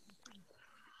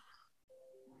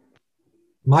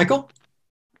 Michael?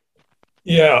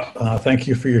 Yeah, thank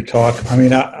you for your talk.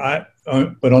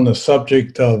 But on the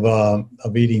subject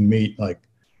of eating meat,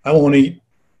 I won't eat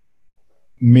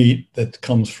meat that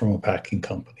comes from a packing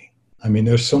company.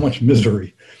 There's so much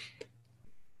misery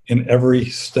in every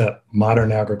step,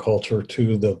 modern agriculture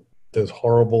to those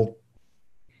horrible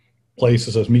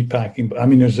places, those meat packing.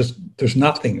 There's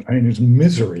nothing. There's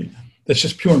misery. There's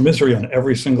just pure misery on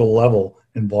every single level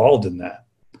involved in that.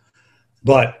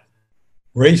 But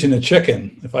raising a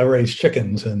chicken, if I raise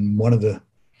chickens and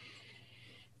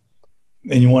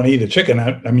you want to eat a chicken,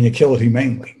 you kill it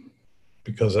humanely,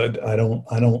 because I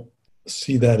don't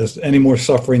see that as any more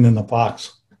suffering than the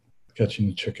fox catching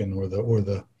the chicken, or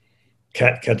the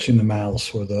cat catching the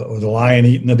mouse, or the lion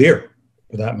eating the deer,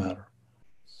 for that matter.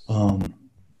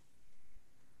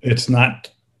 It's not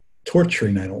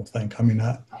torturing, I don't think.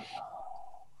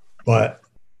 But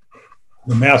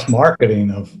the mass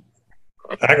marketing of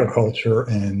agriculture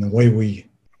and the way we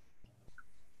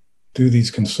do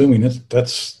these consuming,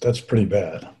 that's pretty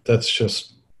bad. That's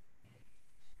just,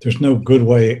 there's no good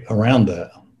way around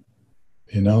that,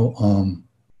 and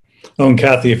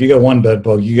Kathy, if you got one bed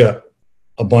bug, you got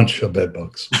a bunch of bed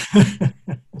bugs.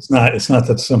 It's not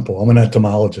that simple. I'm an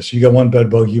entomologist. You got one bed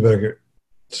bug, you better get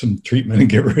some treatment and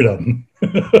get rid of them.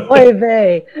 Oy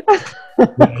vey.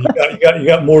 You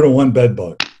got more than one bed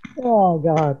bug. Oh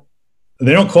God. And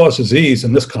they don't cause disease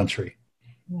in this country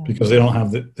because they're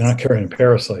not carrying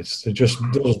parasites. They'll just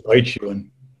bite you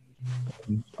and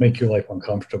make your life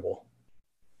uncomfortable.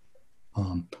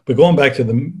 But going back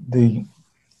to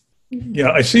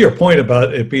I see your point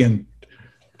about it being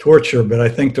torture, but I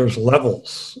think there's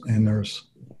levels and there's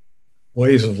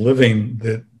ways of living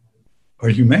that are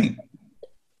humane,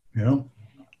 in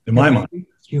my mind.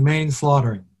 Humane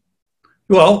slaughtering.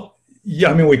 Well,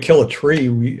 yeah, we kill a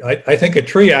tree. I think a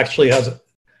tree actually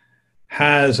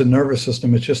has a nervous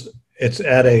system. It's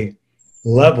at a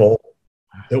level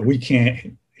that we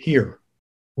can't hear.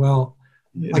 Well,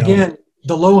 again,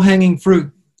 the low-hanging fruit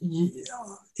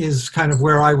is kind of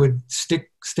where I would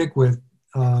stick with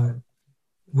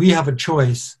we have a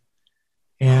choice,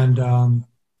 and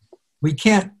we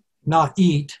can't not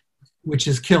eat, which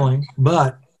is killing,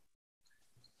 but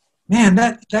man,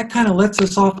 that kind of lets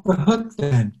us off the hook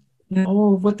then. You know,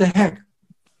 oh, what the heck?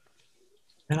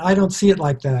 And I don't see it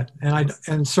like that.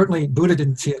 And certainly Buddha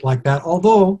didn't see it like that,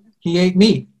 although he ate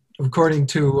meat, according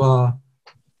to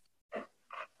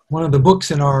one of the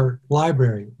books in our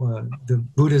library, the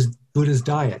Buddha's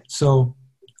diet. So,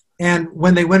 and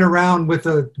when they went around with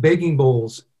the begging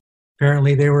bowls,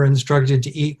 apparently they were instructed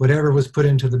to eat whatever was put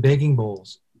into the begging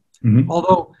bowls. Mm-hmm.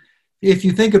 Although, if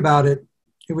you think about it,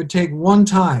 it would take one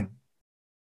time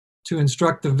to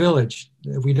instruct the village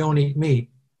that we don't eat meat,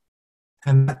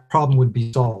 and that problem would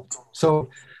be solved. So,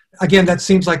 again, that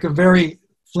seems like a very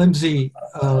flimsy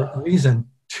reason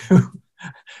to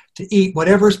eat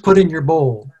whatever's put in your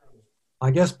bowl,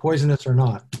 I guess poisonous or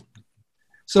not.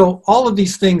 So all of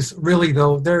these things, really,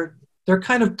 though, they're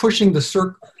kind of pushing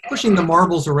the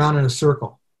marbles around in a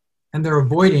circle, and they're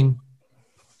avoiding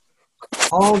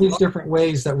all these different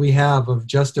ways that we have of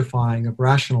justifying, of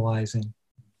rationalizing.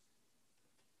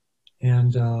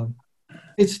 And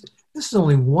this is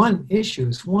only one issue,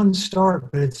 it's one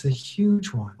start, but it's a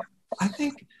huge one. I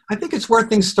think it's where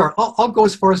things start. I'll go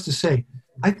as far as to say,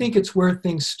 I think it's where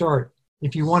things start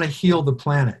if you want to heal the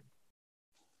planet.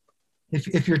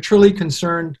 If you're truly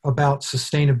concerned about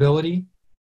sustainability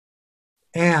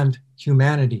and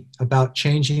humanity, about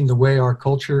changing the way our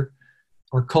cultures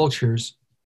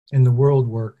in the world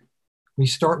work, we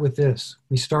start with this.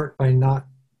 We start by not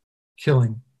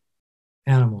killing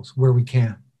animals where we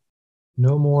can.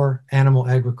 No more animal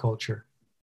agriculture.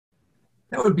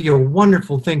 That would be a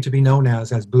wonderful thing to be known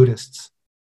as Buddhists,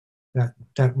 that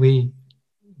we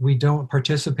don't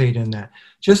participate in that.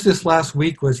 Just this last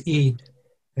week was Eid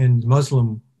in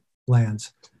Muslim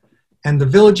lands, and the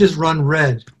villages run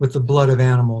red with the blood of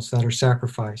animals that are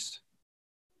sacrificed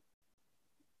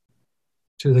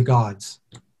to the gods,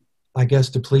 I guess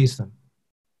to please them.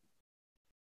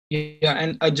 Yeah,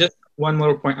 and just one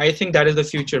more point. I think that is the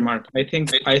future, Mark. I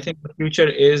think the future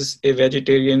is a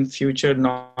vegetarian future,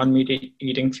 non-meat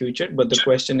eating future. But the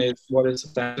question is, what is the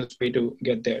fastest way to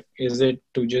get there? Is it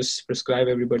to just prescribe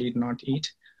everybody to not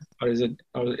eat, or is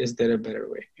there a better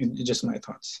way? Just my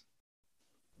thoughts.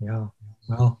 Yeah.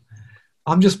 Well,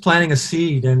 I'm just planting a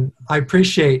seed, and I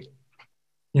appreciate,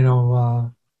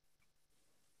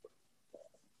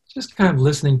 just kind of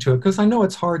listening to it, because I know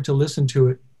it's hard to listen to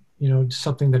it.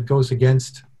 Something that goes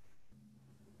against.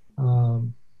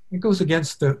 It goes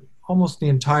against almost the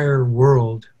entire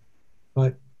world,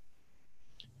 but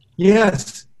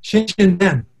yes, Shin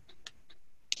Ben.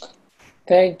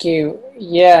 Thank you.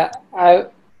 Yeah, I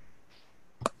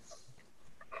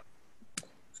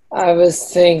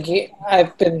was thinking.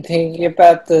 I've been thinking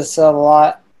about this a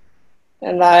lot,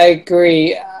 and I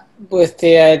agree with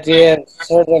the idea of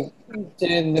sort of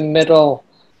doing the middle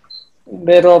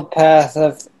path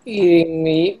of eating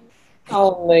meat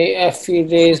only a few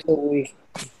days a week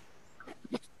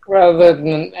rather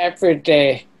than every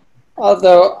day.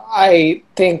 Although I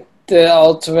think the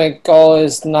ultimate goal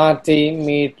is not to eat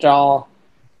meat at all.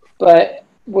 But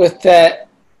with that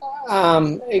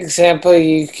example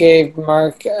you gave,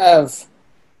 Mark, of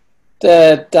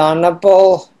the dana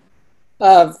bowl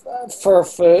for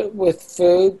food, with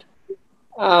food,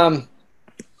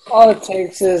 all it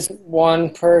takes is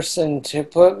one person to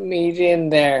put meat in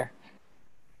there,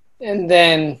 and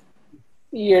then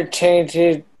you're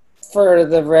tainted for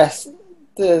the rest of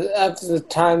the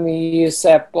time you use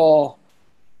that bowl.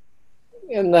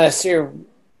 Unless you're,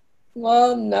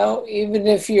 even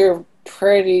if you're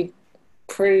pretty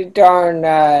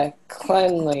darn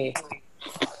cleanly.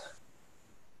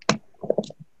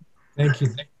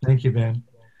 Thank you, Ben.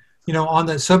 On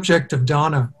the subject of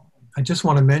dana, I just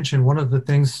want to mention one of the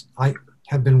things I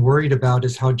have been worried about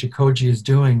is how Jikoji is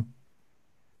doing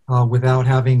without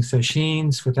having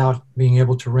sessions, without being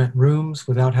able to rent rooms,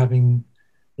 without having,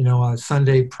 a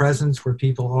Sunday presence where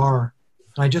people are.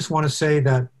 And I just want to say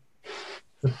that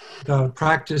the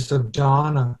practice of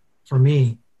dana for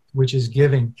me, which is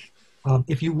giving,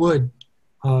 if you would,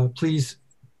 please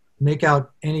make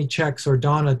out any checks or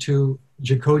dana to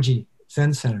Jikoji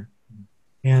Zen Center,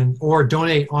 or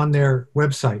donate on their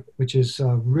website, which is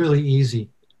really easy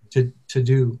to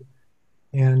do.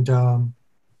 And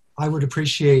I would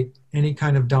appreciate any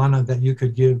kind of dana that you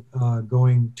could give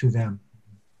going to them,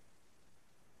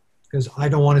 because I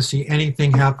don't want to see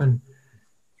anything happen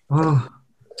to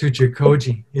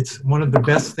Jikoji. It's one of the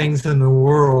best things in the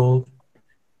world,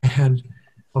 and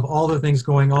of all the things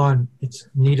going on, it's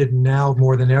needed now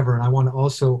more than ever. And I want to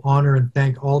also honor and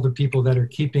thank all the people that are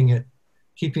keeping that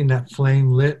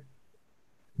flame lit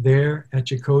there at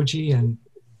Jikoji, and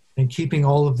and keeping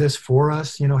all of this for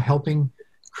us, you know, helping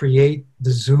create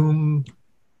the Zoom.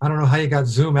 I don't know how you got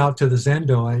Zoom out to the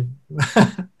Zendo.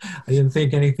 I didn't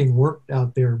think anything worked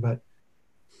out there, but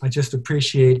I just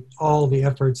appreciate all the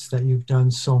efforts that you've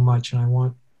done so much. And I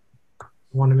want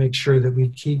to make sure that we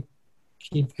keep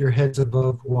your heads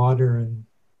above water, and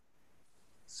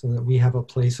so that we have a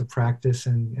place of practice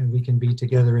and we can be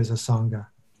together as a Sangha.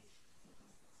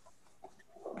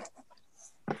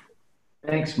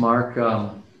 Thanks, Mark.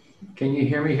 Can you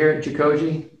hear me here at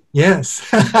Jikoji? Yes.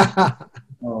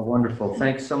 Oh, wonderful.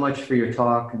 Thanks so much for your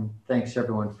talk, and thanks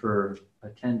everyone for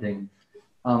attending.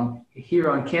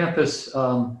 Here on campus,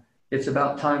 it's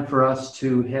about time for us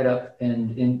to head up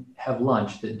and have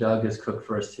lunch that Doug has cooked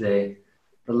for us today.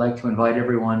 I'd like to invite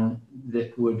everyone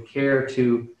that would care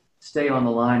to stay on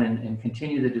the line and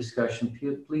continue the discussion.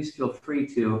 Please feel free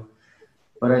to,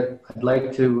 but I'd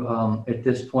like to, at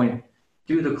this point,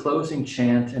 do the closing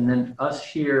chant, and then us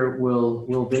here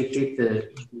will vacate the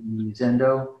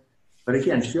Zendo. But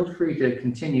again, feel free to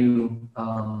continue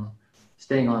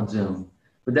staying on Zoom.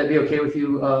 Would that be okay with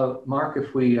you, Mark,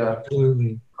 if we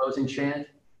Absolutely. Closing chant?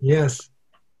 Yes.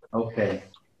 Okay.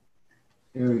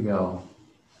 Here we go.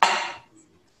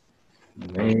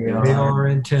 May our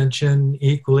intention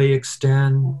equally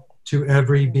extend to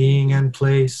every being and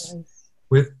place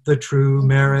with the true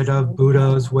merit of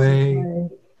Buddha's way.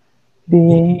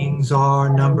 Beings are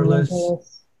numberless.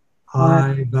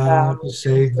 I vow to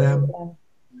save them.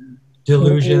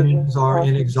 Delusions are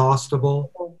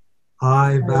inexhaustible.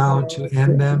 I vow to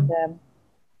end them.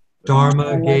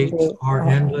 Dharma gates are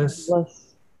endless.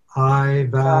 I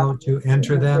vow to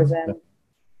enter them.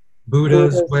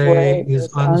 Buddha's way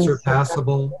is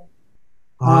unsurpassable.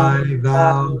 I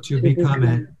vow to become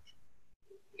it.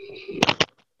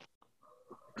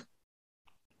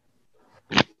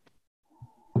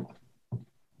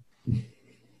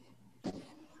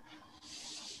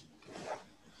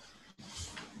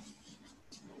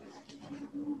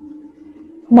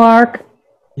 Mark.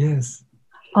 Yes.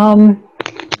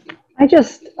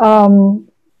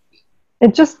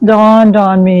 It just dawned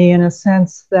on me in a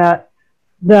sense that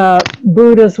the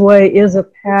Buddha's way is a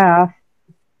path,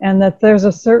 and that there's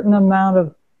a certain amount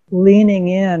of leaning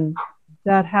in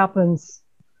that happens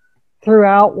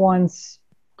throughout one's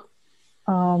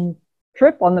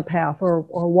trip on the path or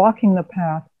walking the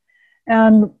path.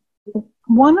 And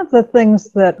one of the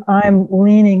things that I'm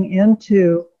leaning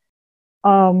into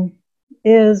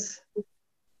is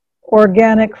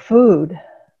organic food.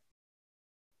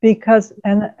 Because,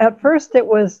 and at first it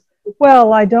was,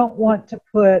 well, I don't want to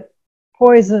put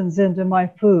poisons into my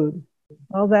food.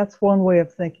 Well, that's one way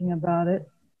of thinking about it.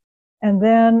 And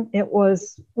then it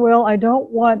was, well, I don't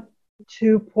want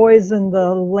to poison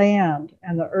the land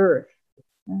and the earth.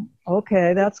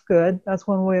 Okay, that's good. That's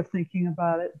one way of thinking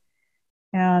about it.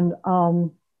 And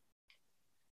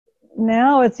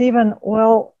now it's even,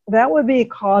 well, that would be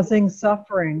causing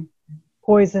suffering,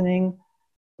 poisoning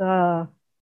the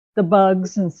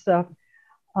bugs and stuff.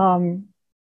 And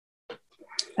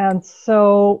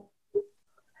so,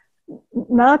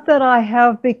 not that I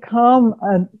have become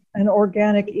an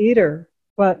organic eater,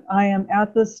 but I am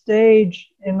at the stage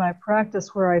in my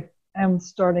practice where I am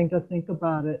starting to think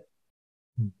about it.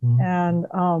 Mm-hmm. And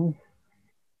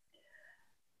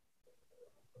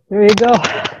there you go.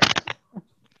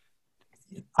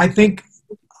 I think,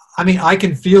 I mean, I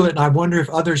can feel it, and I wonder if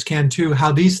others can too,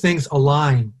 how these things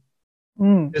align.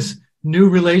 This new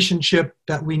relationship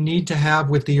that we need to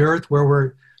have with the earth, where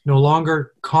we're no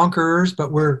longer conquerors,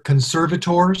 but we're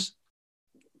conservators.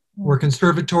 We're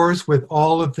conservators with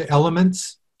all of the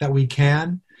elements that we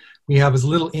can. We have as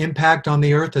little impact on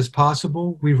the earth as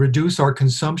possible. We reduce our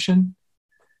consumption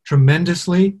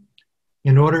tremendously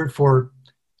in order for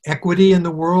equity in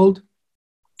the world.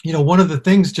 You know, one of the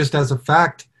things, just as a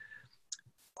fact,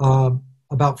 about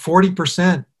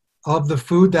 40% of the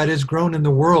food that is grown in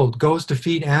the world goes to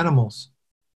feed animals.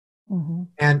 Mm-hmm.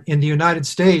 And in the United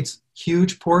States,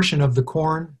 huge portion of the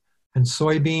corn and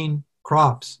soybean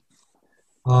crops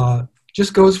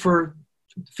just goes for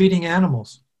feeding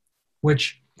animals,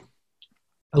 which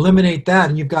eliminate that,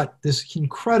 and you've got this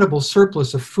incredible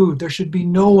surplus of food. There should be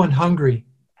no one hungry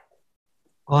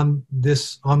on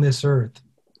this earth.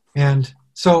 And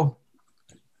so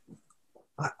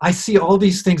I see all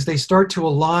these things, they start to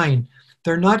align.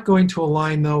 They're not going to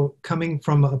align, though, coming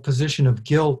from a position of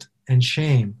guilt and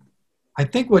shame. I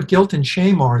think what guilt and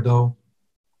shame are, though,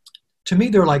 to me,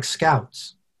 they're like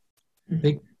scouts.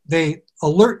 They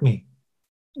alert me.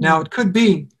 Now, it could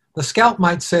be, the scout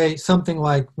might say something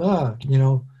like, you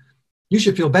know, you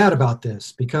should feel bad about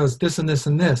this because this and this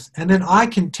and this. And then I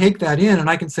can take that in and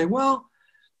I can say, well,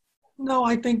 no,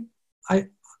 I think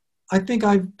I think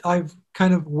I've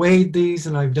kind of weighed these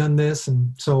and I've done this,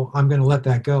 and so I'm going to let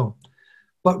that go.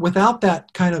 But without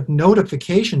that kind of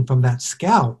notification from that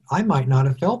scout, I might not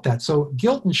have felt that. So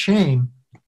guilt and shame,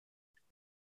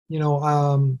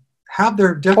 have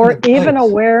their definite or even place.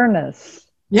 awareness.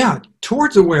 Yeah,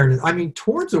 towards awareness.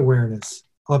 Towards awareness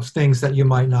of things that you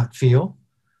might not feel.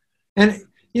 And,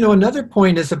 another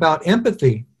point is about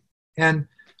empathy. And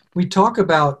we talk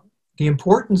about the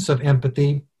importance of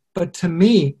empathy, but to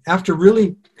me, after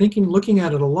really looking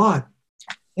at it a lot,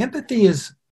 empathy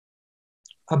is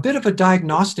a bit of a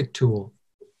diagnostic tool.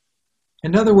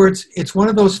 In other words, it's one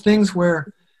of those things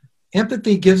where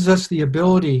empathy gives us the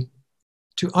ability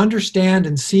to understand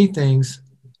and see things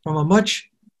from a much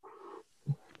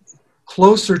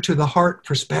closer to the heart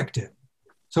perspective.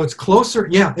 So it's closer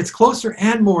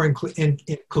and more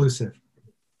inclusive.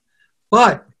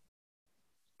 But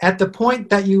at the point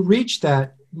that you reach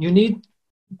that,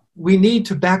 we need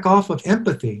to back off of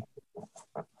empathy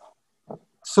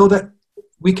so that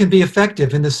we can be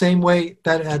effective in the same way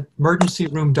that an emergency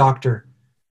room doctor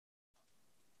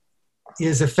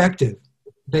is effective.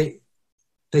 They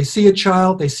see a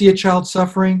child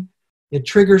suffering, it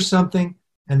triggers something,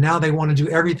 and now they want to do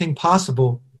everything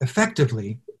possible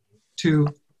effectively to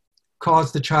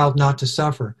cause the child not to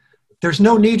suffer. There's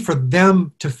no need for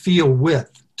them to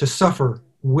suffer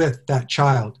with that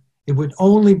child. It would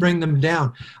only bring them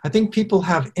down. I think people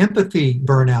have empathy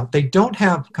burnout. They don't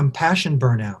have compassion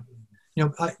burnout.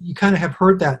 You kind of have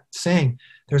heard that saying,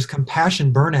 there's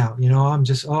compassion burnout.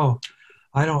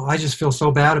 I just feel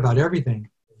so bad about everything.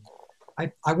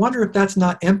 I wonder if that's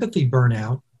not empathy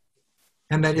burnout,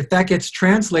 and that if that gets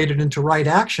translated into right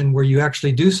action where you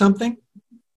actually do something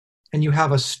and you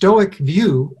have a stoic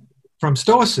view from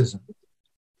Stoicism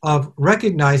of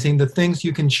recognizing the things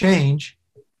you can change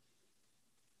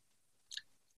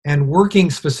and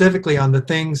working specifically on the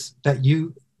things that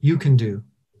you can do.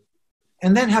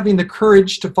 And then having the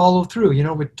courage to follow through.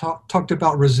 We talked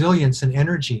about resilience and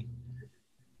energy.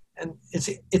 And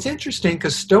it's interesting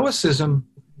because Stoicism,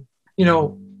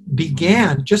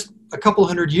 began just a couple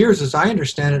hundred years, as I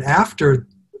understand it, after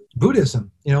Buddhism,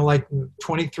 like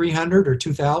 2300 or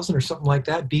 2000 or something like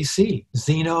that, BC,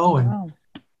 Zeno.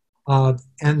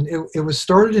 And it was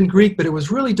started in Greek, but it was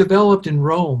really developed in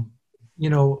Rome.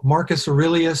 Marcus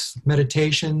Aurelius'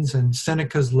 meditations and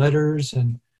Seneca's letters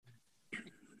and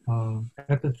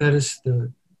Epictetus,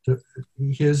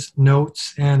 his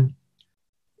notes. And,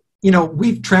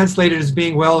 we've translated as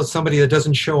being, as somebody that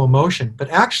doesn't show emotion. But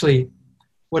actually,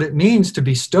 what it means to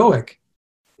be stoic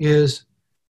is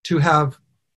to have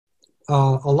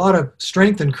a lot of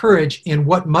strength and courage in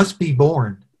what must be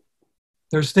borne.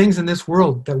 There's things in this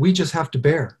world that we just have to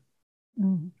bear.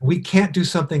 We can't do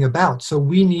something about, so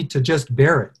we need to just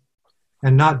bear it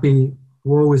and not be,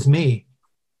 woe is me.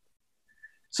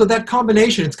 So that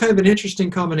combination, it's kind of an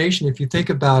interesting combination if you think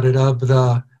about it, of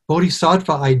the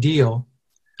bodhisattva ideal,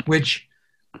 which,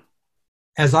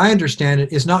 as I understand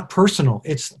it, is not personal.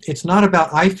 It's not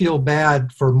about, I feel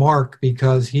bad for Mark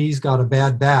because he's got a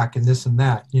bad back and this and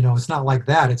that. It's not like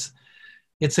that.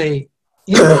 It's a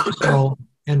impersonal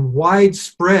and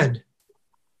widespread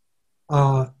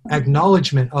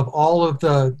acknowledgement of all of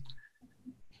the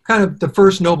kind of the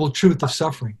first noble truth of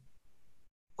suffering,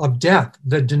 of death,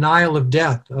 the denial of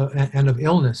death and of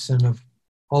illness and of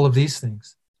all of these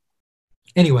things.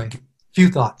 Anyway, few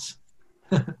thoughts.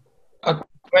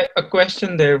 A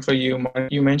question there for you, Mark.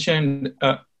 You mentioned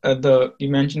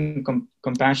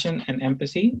compassion and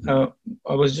empathy.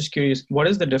 I was just curious, what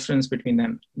is the difference between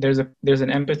them? There's an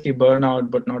empathy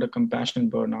burnout, but not a compassion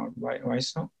burnout. Why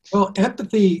so? Well,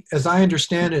 empathy, as I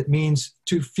understand it, means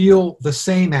to feel the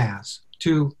same as.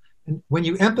 When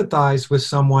you empathize with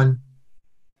someone,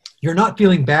 you're not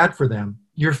feeling bad for them.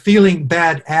 You're feeling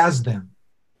bad as them.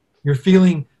 You're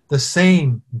feeling the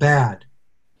same bad.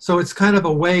 So it's kind of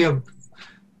a way of,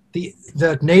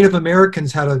 the Native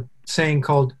Americans had a saying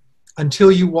called,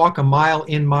 until you walk a mile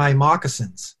in my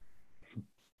moccasins.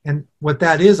 And what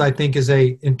that is, I think, is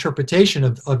a interpretation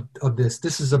of this.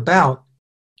 This is about,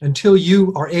 until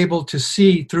you are able to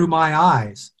see through my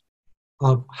eyes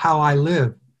of how I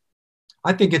live.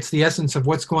 I think it's the essence of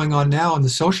what's going on now in the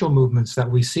social movements that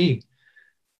we see.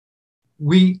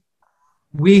 We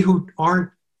who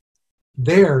aren't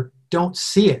there don't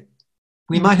see it.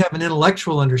 We might have an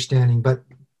intellectual understanding, but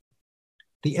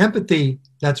the empathy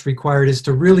that's required is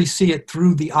to really see it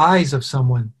through the eyes of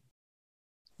someone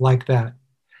like that.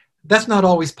 That's not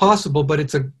always possible, but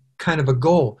it's a kind of a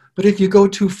goal. But if you go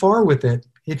too far with it,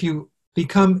 if you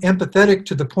become empathetic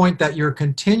to the point that you're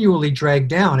continually dragged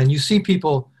down, and you see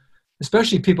people,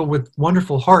 especially people with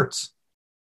wonderful hearts,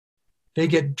 they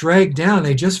get dragged down.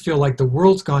 They just feel like the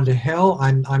world's gone to hell.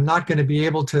 I'm not going to be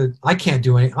able to, I can't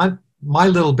do anything. My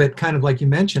little bit, kind of like you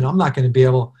mentioned, I'm not going to be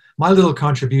able, my little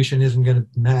contribution isn't going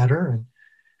to matter.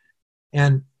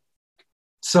 And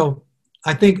so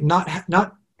I think not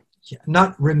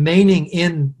remaining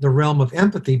in the realm of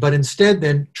empathy, but instead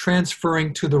then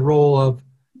transferring to the role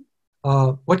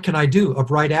of what can I do?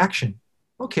 Of right action.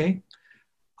 Okay,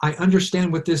 I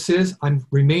understand what this is. I'm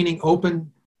remaining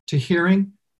open to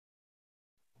hearing.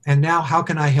 And now how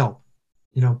can I help?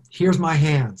 You know, here's my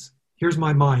hands. Here's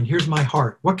my mind. Here's my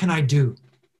heart. What can I do?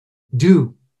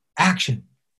 Do. Action.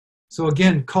 So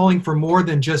again, calling for more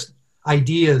than just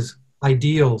ideas,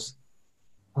 ideals,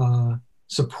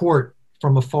 support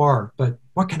from afar, but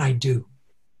what can I do?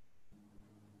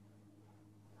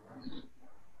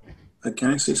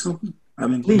 Can I say something?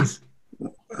 Please.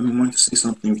 I wanted to say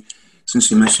something.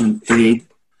 Since you mentioned Aid,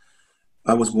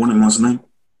 I was born a Muslim.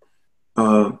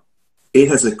 Aid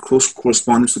has a close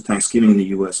correspondence to Thanksgiving in the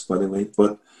U.S., by the way.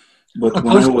 But a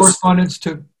close correspondence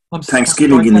to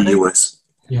Thanksgiving in the U.S.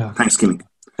 Yeah, Thanksgiving.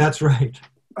 That's right.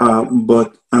 And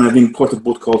I've been part of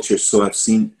both cultures, so I've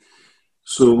seen.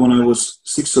 So when I was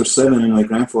 6 or 7 in my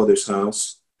grandfather's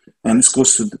house, and this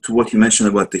goes to what you mentioned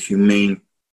about the humane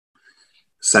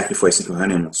sacrificing of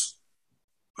animals.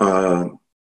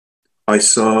 I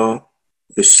saw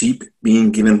a sheep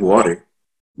being given water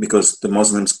because the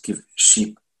Muslims give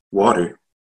sheep water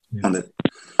in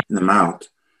the mouth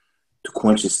to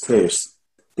quench its thirst.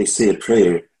 They say a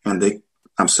prayer, and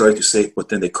I'm sorry to say, but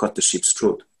then they cut the sheep's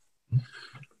throat.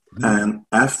 And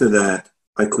after that,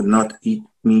 I could not eat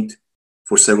meat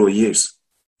for several years.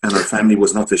 And our family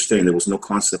was not vegetarian. There was no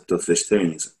concept of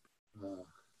vegetarianism.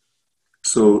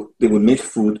 So they would make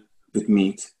food with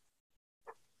meat.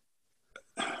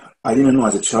 I didn't know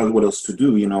as a child what else to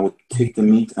do. You know, I would take the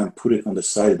meat and put it on the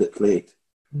side of the plate.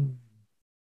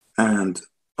 And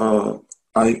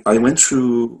I went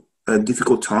through a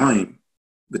difficult time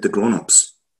with the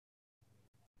grown-ups.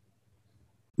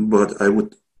 But I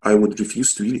would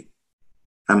refuse to eat it.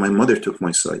 And my mother took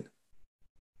my side.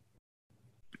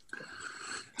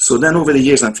 So then over the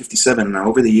years, I'm 57 now,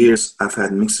 over the years, I've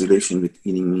had mixed relation with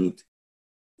eating meat.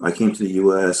 I came to the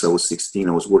US, I was 16,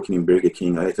 I was working in Burger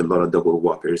King, I ate a lot of double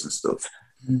Whoppers and stuff.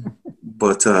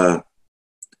 But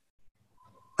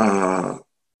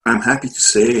I'm happy to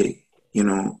say, you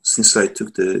know, since I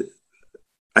took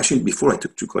before I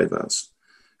took Jukai vows,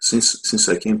 since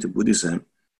I came to Buddhism,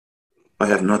 I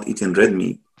have not eaten red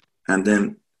meat. And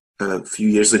then a few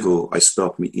years ago, I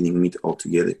stopped eating meat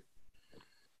altogether.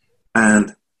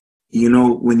 And, you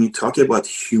know, when you talk about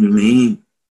humane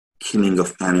killing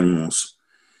of animals,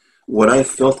 what I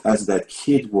felt as that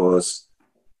kid was,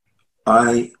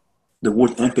 the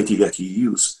word empathy that you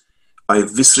use, I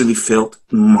viscerally felt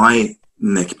my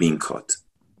neck being cut.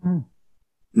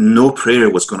 No prayer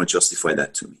was going to justify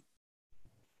that to me.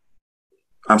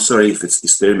 I'm sorry if it's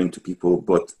disturbing to people,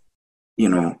 but, you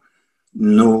know,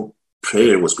 no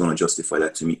prayer was going to justify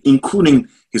that to me, including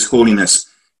His Holiness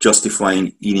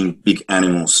justifying eating big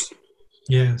animals.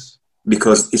 Yes.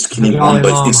 Because it's killing one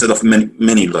life instead of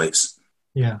many lives.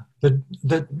 Yeah.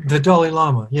 The Dalai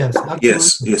Lama, yes. Absolutely.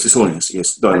 Yes, His Holiness,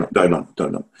 yes, Dalai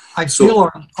Lama. I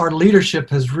feel our leadership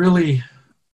has really,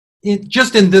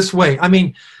 just in this way, I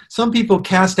mean, some people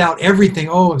cast out everything.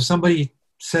 Oh, if somebody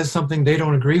says something they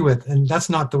don't agree with, and that's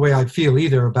not the way I feel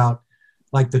either about,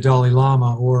 like, the Dalai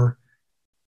Lama or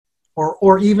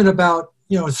even about,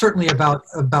 you know, certainly about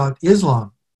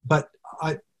Islam. But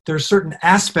there's certain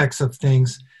aspects of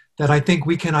things that I think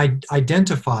we can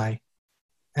identify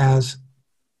as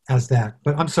that.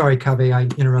 But I'm sorry, Kaveh, I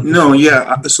interrupted. No,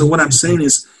 yeah. So what I'm saying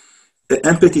is that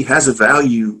empathy has a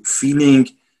value. Feeling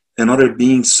another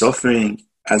being suffering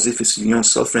as if it's, you know,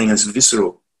 suffering as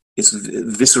visceral. It's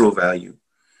visceral value.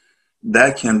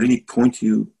 That can really point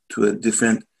you to a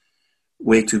different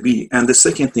way to be. And the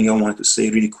second thing I wanted to say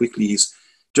really quickly is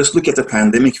just look at the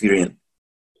pandemic we're in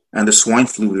and the swine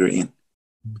flu we're in.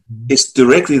 It's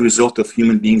directly a result of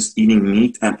human beings eating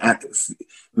meat and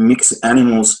mixed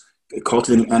animals,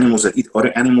 cultivating animals that eat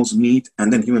other animals' meat,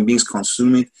 and then human beings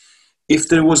consume it. If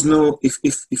there was no,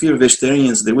 if you're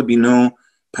vegetarians, there would be no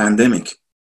pandemic.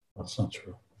 That's not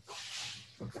true.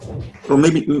 Well,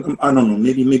 maybe, I don't know,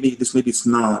 maybe it's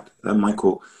not,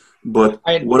 Michael, but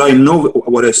what I know,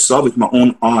 what I saw with my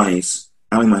own eyes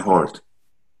and in my heart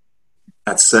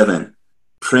at 7,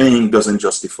 praying doesn't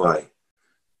justify,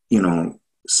 you know,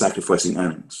 sacrificing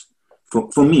animals.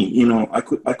 For me, you know, I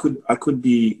could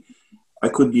be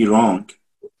wrong.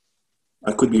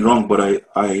 I could be wrong, but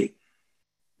I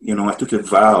you know, I took a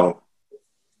vow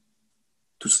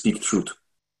to speak truth.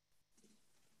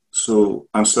 So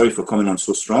I'm sorry for coming on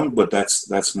so strong, but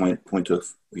that's my point of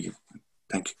view.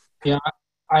 Thank you. Yeah,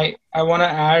 I want to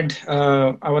add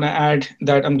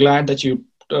that I'm glad that you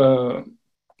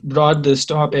brought this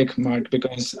topic, Mark,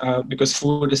 because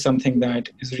food is something that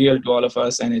is real to all of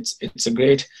us, and it's a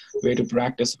great way to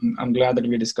practice. I'm glad that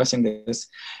we're discussing this,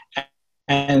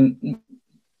 and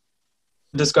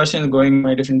discussion is going in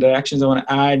many different directions. I want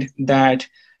to add that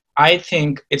I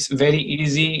think it's very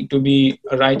easy to be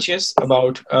righteous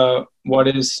about what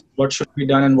should be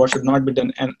done and what should not be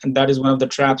done, and that is one of the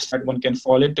traps that one can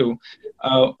fall into.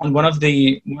 On one of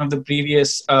the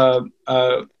previous,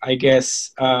 I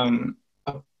guess,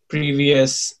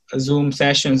 previous Zoom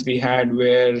sessions we had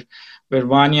where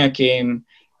Vanya came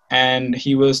and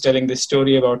he was telling this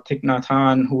story about Thich Nhat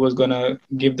Hanh, who was going to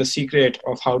give the secret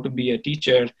of how to be a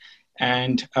teacher.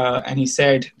 And he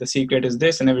said, the secret is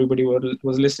this, and everybody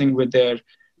was listening with their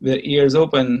ears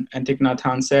open. And Thich Nhat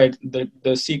Hanh said,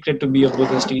 the secret to be a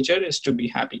Buddhist teacher is to be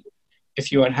happy.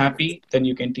 If you are happy, then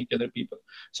you can teach other people.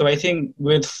 So I think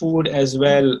with food as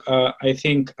well, I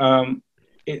think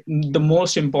the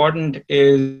most important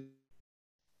is,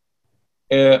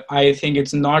 I think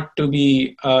it's not to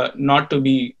be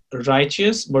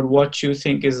righteous, but what you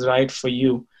think is right for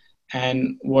you,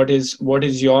 and what is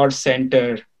your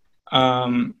center,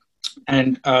 and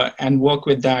work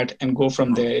with that and go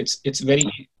from there. It's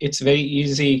very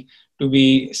easy to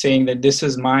be saying that this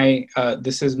is my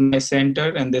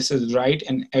center and this is right,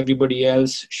 and everybody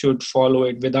else should follow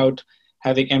it without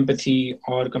having empathy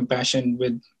or compassion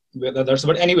with others.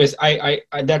 But anyways, I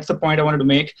that's the point I wanted to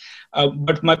make.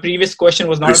 But my previous question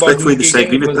was not about meat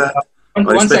eating. It was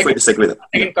one second.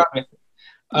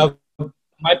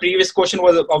 My previous question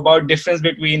was about difference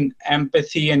between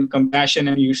empathy and compassion,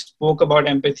 and you spoke about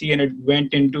empathy and it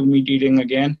went into meat eating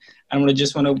again. I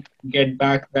just want to get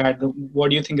back that. What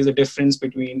do you think is the difference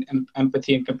between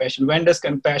empathy and compassion? When does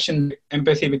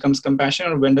empathy becomes compassion,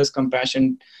 or when does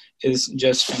compassion is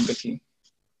just empathy?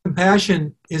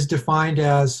 Compassion is defined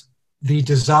as the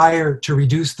desire to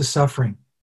reduce the suffering.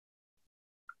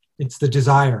 It's the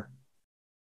desire.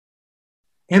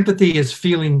 Empathy is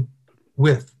feeling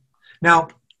with. Now,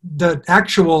 the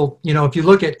actual, if you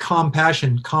look at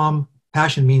compassion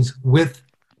means with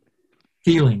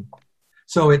feeling.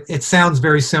 So it sounds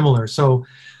very similar. So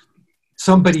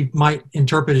somebody might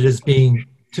interpret it as being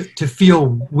to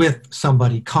feel with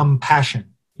somebody,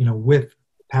 compassion, with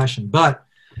passion. But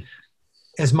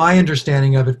as my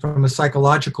understanding of it from a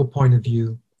psychological point of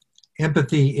view,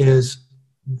 empathy is,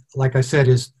 like I said,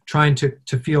 is trying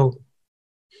to feel,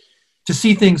 to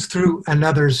see things through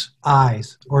another's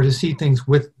eyes, or to see things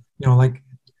with,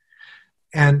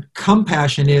 and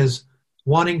compassion is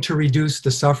wanting to reduce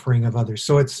the suffering of others.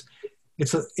 So it's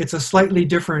a slightly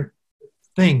different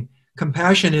thing.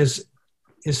 Compassion is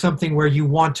something where you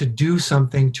want to do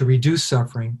something to reduce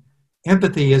suffering.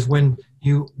 Empathy is when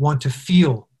you want to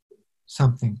feel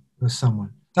something with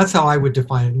someone. That's how I would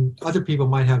define it. And other people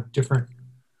might have different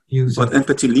views. But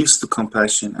empathy leads to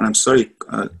compassion. And I'm sorry,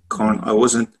 Karan,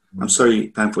 I'm sorry,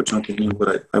 Pam, for jumping in,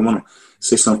 but I want to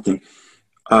say something.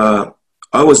 I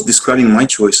was describing my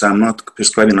choice. I'm not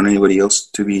prescribing on anybody else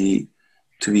to be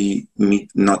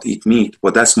meat, not eat meat.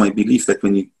 But that's my belief, that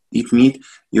when you eat meat,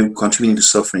 you're contributing to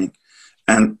suffering.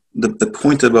 And the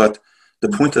point about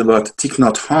Thich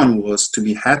Nhat Hanh was to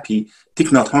be happy. Thich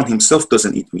Nhat Hanh himself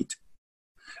doesn't eat meat,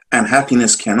 and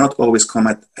happiness cannot always come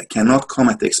at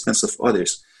the expense of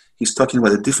others. He's talking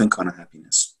about a different kind of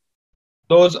happiness.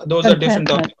 Those are different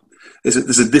topics.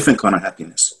 There's a different kind of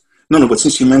happiness. No, but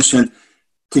since you mentioned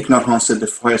Thich Nhat Hanh said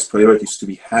the highest priority is to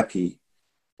be happy,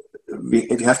 we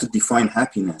have to define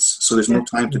happiness. So there's no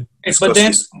time to discuss but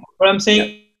then, this. What I'm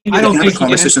saying, I don't think have a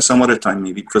conversation some other time,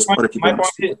 maybe, because other people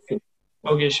understand.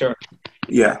 Okay, sure.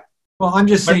 Yeah. Well, I'm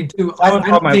just saying too.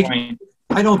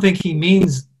 I don't think he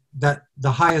means that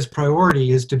the highest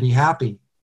priority is to be happy.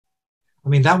 I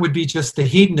mean, that would be just the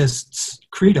hedonist's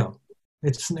credo.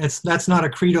 That's not a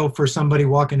credo for somebody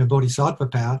walking a bodhisattva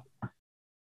path.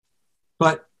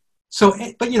 But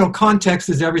context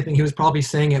is everything. He was probably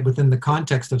saying it within the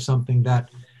context of something that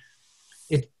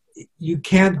you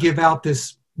can't give out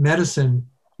this medicine,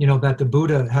 that the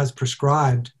Buddha has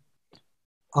prescribed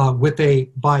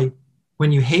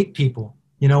when you hate people,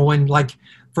 when, like,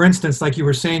 for instance, like you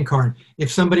were saying, Karan,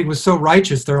 if somebody was so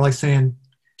righteous, they're like saying,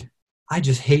 I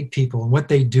just hate people and what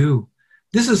they do.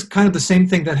 This is kind of the same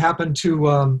thing that happened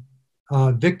to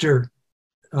Victor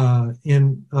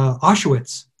in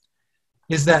Auschwitz,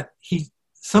 is that he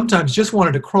sometimes just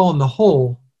wanted to crawl in the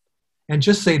hole and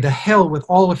just say the hell with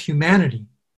all of humanity,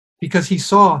 because he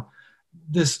saw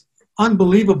this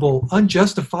unbelievable,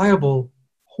 unjustifiable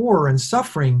horror and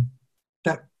suffering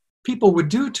that people would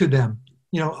do to them.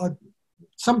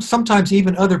 Sometimes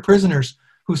even other prisoners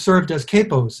who served as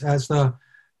capos, as the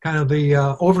kind of the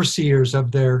overseers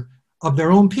of their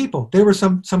own people. They were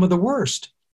some of the worst.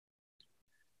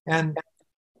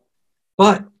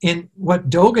 But in what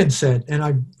Dogen said,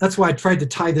 and that's why I tried to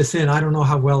tie this in. I don't know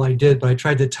how well I did, but I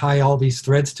tried to tie all these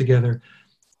threads together.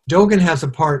 Dogen has a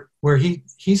part where he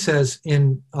says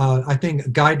in, I think,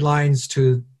 Guidelines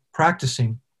to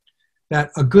Practicing, that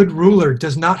a good ruler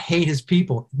does not hate his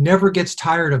people, never gets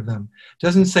tired of them,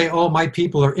 doesn't say, oh, my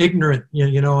people are ignorant,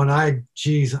 and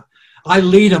I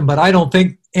lead them, but I don't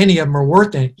think any of them are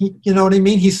worth it. You know what I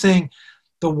mean? He's saying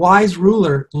the wise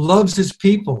ruler loves his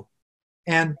people,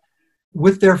 and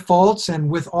with their faults and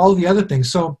with all the other things.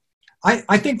 So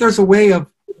I think there's a way of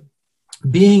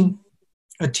being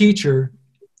a teacher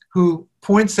who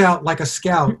points out, like a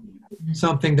scout,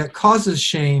 something that causes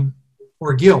shame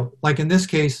or guilt, like in this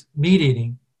case, meat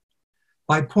eating,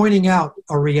 by pointing out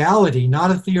a reality,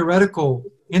 not a theoretical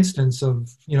instance of,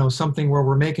 something where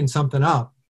we're making something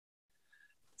up.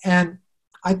 And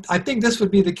I think this would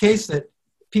be the case, that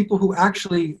people who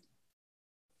actually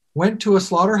went to a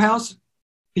slaughterhouse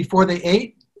before they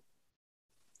ate,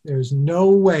 there's no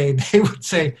way they would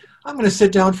say, I'm going to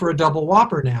sit down for a double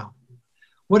Whopper now.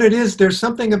 What it is, there's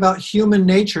something about human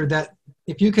nature that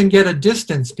if you can get a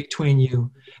distance between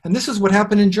you, and this is what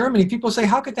happened in Germany. People say,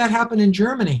 how could that happen in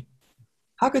Germany?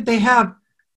 How could they have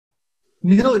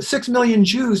 6 million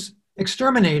Jews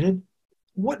exterminated?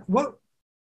 What?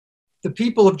 The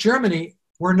people of Germany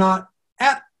were not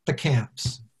at the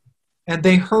camps, and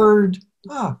they heard,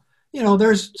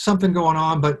 there's something going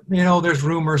on, but there's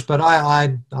rumors, but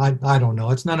I don't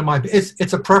know. It's none of my.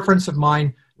 It's a preference of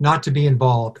mine not to be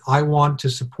involved. I want to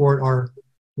support our,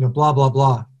 blah blah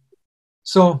blah.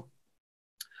 So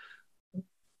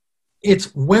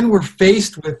it's when we're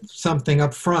faced with something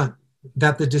up front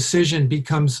that the decision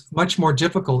becomes much more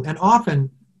difficult, and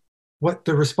often what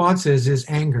the response is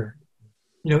anger.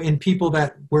 In people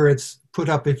where it's put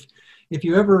up. If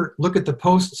you ever look at the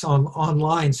posts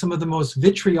online, some of the most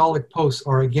vitriolic posts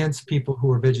are against people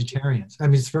who are vegetarians. I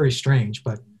mean, it's very strange,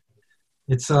 but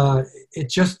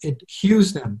it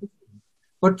cues them.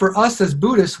 But for us as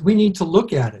Buddhists, we need to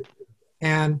look at it.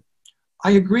 And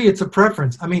I agree, it's a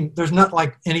preference. I mean, there's not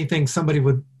like anything somebody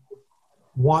would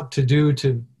want to do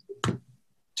to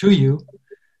you.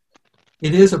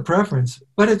 It is a preference,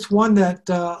 but it's one that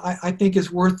I think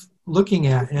is worth looking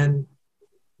at and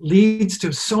leads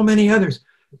to so many others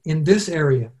in this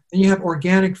area. Then you have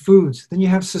organic foods. Then you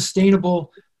have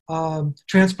sustainable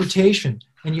transportation,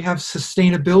 and you have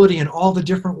sustainability in all the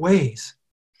different ways.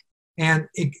 And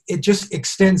it just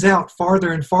extends out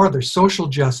farther and farther. Social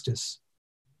justice.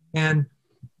 And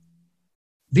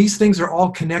these things are all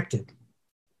connected.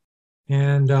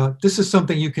 And this is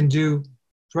something you can do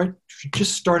right,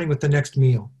 just starting with the next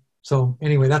meal. So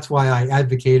anyway, that's why I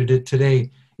advocated it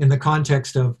today in the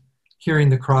context of hearing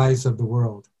the cries of the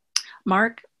world.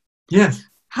 Mark? Yes.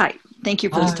 Hi. Thank you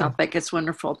for this topic. It's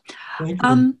wonderful. Thank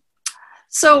you.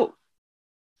 So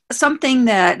something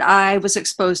that I was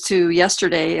exposed to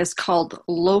yesterday is called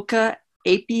Loka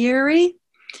apiary.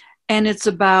 And it's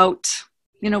about,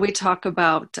 we talk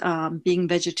about being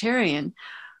vegetarian,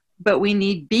 but we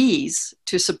need bees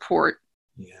to support.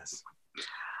 Yes.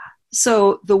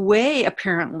 So the way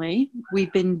apparently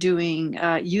we've been doing,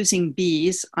 using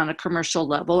bees on a commercial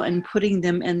level and putting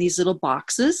them in these little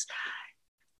boxes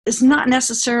is not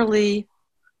necessarily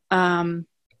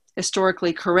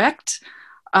historically correct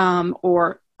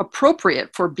or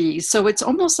appropriate for bees. So it's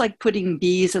almost like putting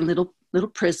bees in little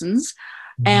prisons.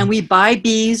 Mm-hmm. And we buy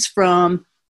bees from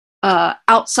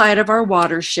outside of our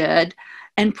watershed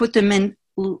and put them in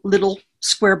little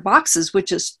square boxes,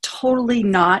 which is totally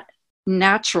not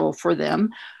natural for them.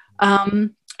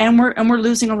 And we're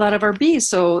losing a lot of our bees.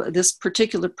 So this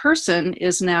particular person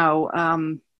is now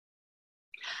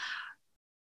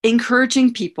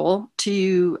encouraging people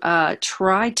to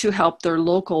try to help their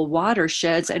local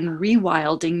watersheds and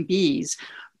rewilding bees,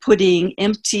 putting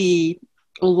empty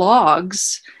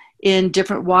logs in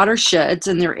different watersheds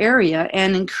in their area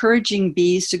and encouraging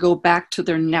bees to go back to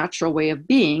their natural way of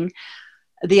being.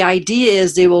 The idea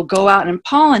is they will go out and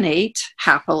pollinate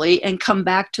happily and come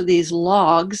back to these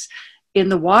logs in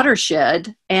the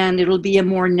watershed, and it'll be a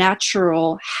more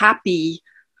natural, happy,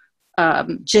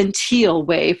 genteel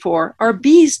way for our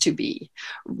bees to be,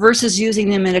 versus using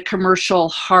them in a commercial,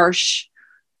 harsh,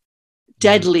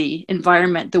 deadly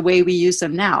environment the way we use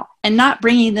them now, and not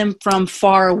bringing them from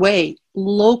far away,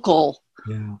 local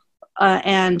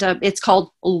and it's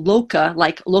called loka,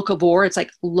 like locavore. It's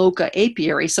like loka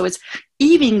apiary. So it's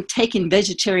even taking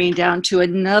vegetarian down to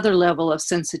another level of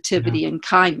sensitivity and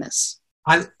kindness.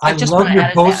 I love your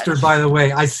poster, by the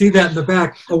way. I see that in the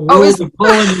back. A world of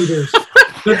pollinators.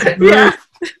 That's great. Yeah.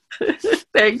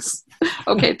 Thanks.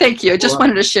 Okay, thank you. I just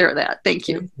wanted to share that. Thank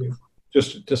you.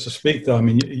 Just to speak, though, I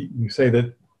mean, you say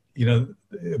that,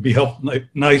 it'd be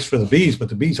nice for the bees, but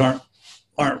the bees aren't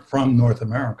from North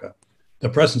America. The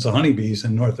presence of honeybees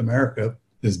in North America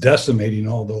is decimating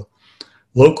all the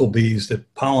local bees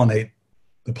that pollinate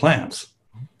the plants.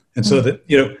 And so that,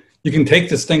 you can take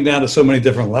this thing down to so many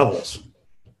different levels.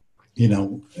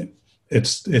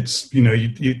 It's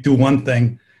you do one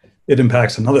thing, it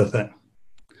impacts another thing.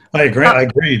 I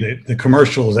agree that the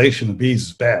commercialization of bees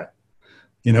is bad,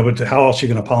 but how else are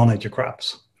you going to pollinate your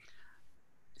crops?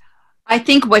 I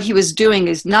think what he was doing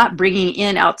is not bringing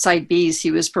in outside bees.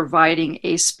 He was providing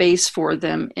a space for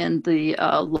them in the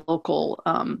local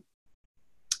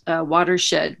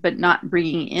watershed, but not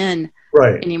bringing in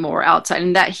any more outside.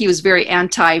 And that he was very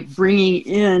anti bringing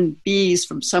in bees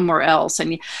from somewhere else.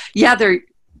 And yeah,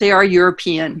 they are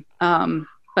European,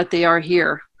 but they are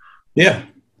here. Yeah,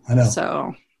 I know.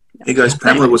 So. Hey guys,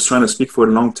 Pamela was trying to speak for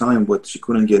a long time, but she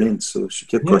couldn't get in. So she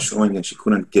kept showing and she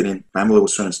couldn't get in. Pamela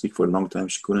was trying to speak for a long time.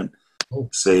 She couldn't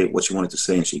say what she wanted to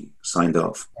say and she signed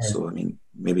off. Right. So, I mean,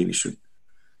 maybe we should,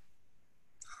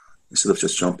 instead of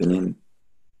just jumping in,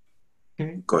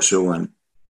 Gosho and...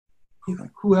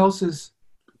 Who else is...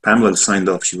 Pamela signed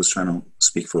off. She was trying to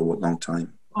speak for a long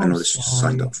time. I noticed she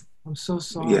signed off. I'm so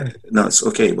sorry. Yeah, no, it's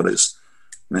okay, but I just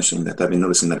mentioning that. I've been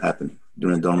noticing that happen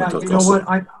during Dharma talk. You know what?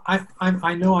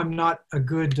 I know I'm not a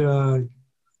good.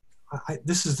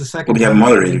 This is the second. Well, we have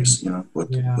moderators,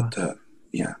 But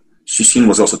Shishin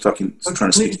was also trying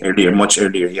to speak earlier, much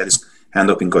earlier. He had his hand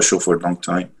up in Gosho for a long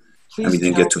time, and we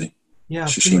didn't get to him. Yeah,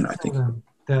 Shishin, I think.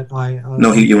 That I.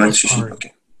 No, he went to Shishin.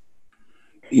 Okay.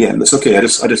 Yeah, that's okay. I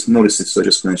just noticed it, so I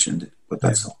just mentioned it. But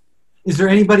that's all. Is there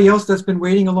anybody else that's been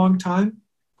waiting a long time?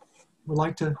 Would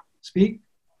like to speak?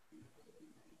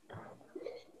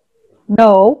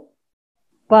 No,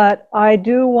 but I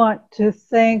do want to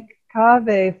thank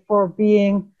Kaveh for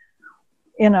being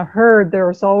in a herd.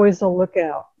 There's always a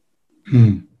lookout.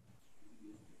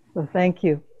 So thank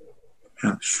you.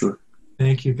 Yeah, sure.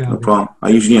 Thank you, Kaveh. No problem. I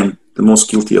usually am the most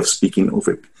guilty of speaking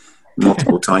over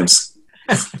multiple times.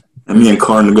 And me and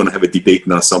Karan are going to have a debate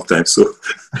now sometime. So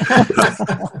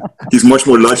he's much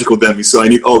more logical than me, so I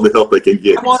need all the help I can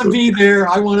get. I want to be there.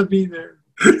 I want to be there.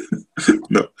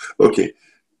 No. Okay.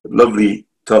 Lovely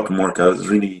talk, Mark. I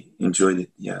really enjoyed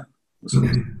it. Yeah. It was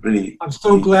really. I'm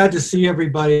so glad to see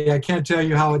everybody. I can't tell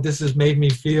you how this has made me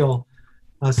feel.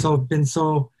 Been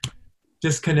so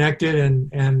disconnected,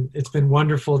 and it's been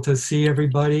wonderful to see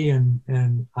everybody.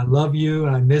 And I love you,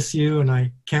 and I miss you, and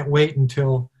I can't wait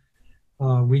until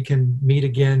we can meet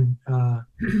again,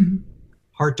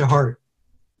 heart to heart.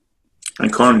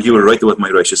 And Karan, you were right about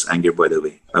my righteous anger, by the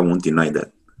way. I won't deny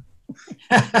that.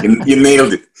 You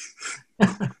nailed it.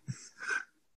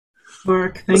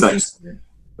 Mark, thank you.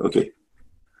 Okay.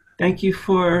 Thank you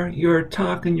for your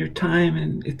talk and your time,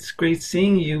 and it's great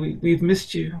seeing you. We've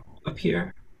missed you up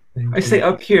here. I say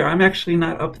up here. I'm actually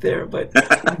not up there, but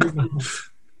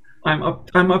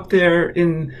I'm up there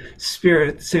in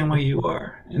spirit, the same way you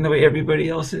are, and the way everybody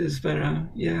else is. But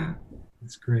yeah,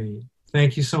 that's great.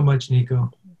 Thank you so much, Nico.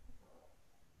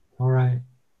 All right.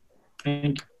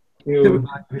 Thank you.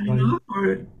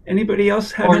 Or anybody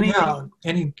else have any? Yeah.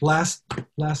 Any last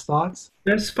thoughts?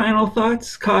 Last final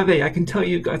thoughts, Kaveh. I can tell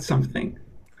you got something.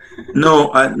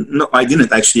 No, I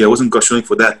didn't actually. I wasn't gushing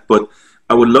for that, but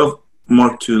I would love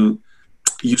Mark to.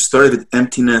 You started with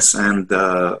emptiness, and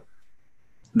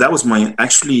that was one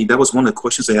of the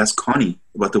questions I asked Connie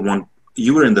about the one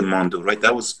you were in the Mondo, right?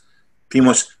 That was pretty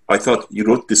much. I thought you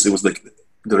wrote this. It was like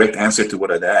direct answer to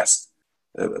what I'd asked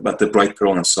about the bright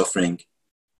pearl and suffering.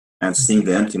 And seeing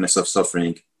the emptiness of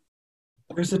suffering.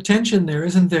 There's a tension there,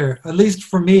 isn't there? At least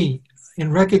for me,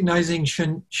 in recognizing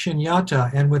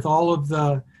shunyata and with all of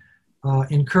the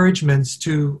encouragements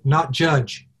to not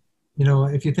judge.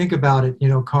 If you think about it,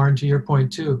 Karan, to your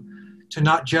point too, to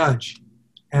not judge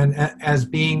and as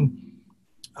being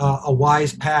a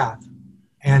wise path.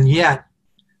 And yet,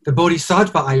 the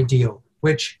bodhisattva ideal,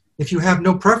 which if you have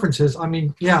no preferences,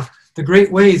 the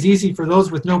great way is easy for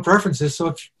those with no preferences.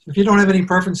 So if you don't have any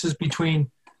preferences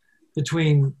between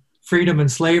freedom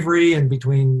and slavery and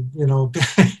between, you're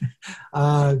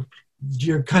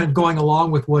kind of going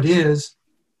along with what is.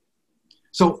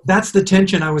 So that's the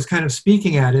tension I was kind of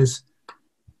speaking at is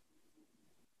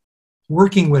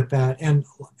working with that, and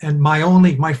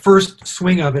my first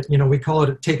swing of it, we call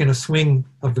it taking a swing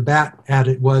of the bat at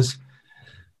it, was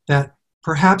that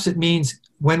perhaps it means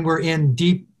when we're in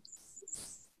deep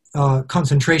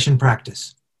concentration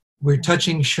practice, we're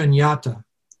touching shunyata,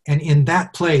 and in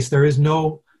that place there is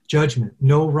no judgment,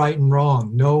 no right and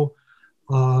wrong, no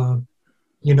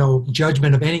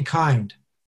judgment of any kind.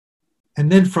 And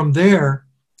then from there,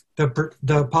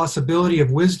 the possibility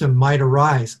of wisdom might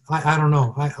arise. I don't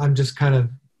know. I'm just kind of,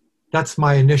 that's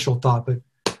my initial thought. But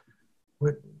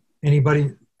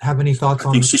anybody have any thoughts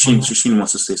on? I think Shishin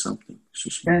wants to say something.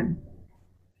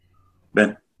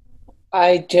 Ben.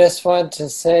 I just want to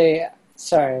say,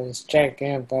 sorry, I was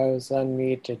checking if I was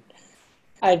unmuted.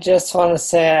 I just want to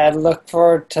say I look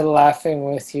forward to laughing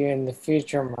with you in the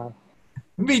future, Mom.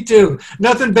 Me too.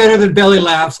 Nothing better than belly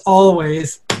laughs,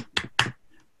 always.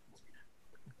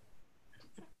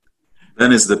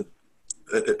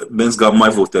 Ben's got my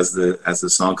vote as the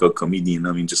Sangha comedian.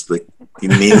 I mean, just like he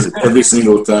nails it every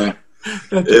single time.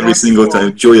 Every single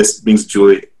time. Joyous brings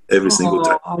joy every single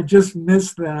time. I just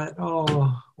missed that.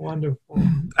 Oh, wonderful.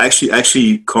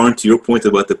 Actually, Karan, to your point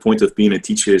about the point of being a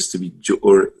teacher is to be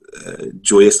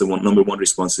joyous, the number one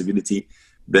responsibility.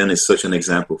 Ben is such an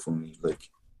example for me. Like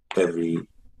every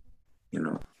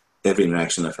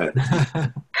interaction I've had.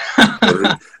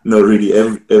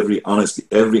 Honestly,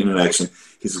 every interaction.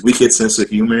 His wicked sense of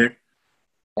humor.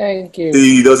 Thank you.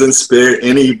 He doesn't spare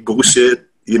any bullshit.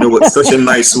 With such a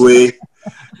nice way.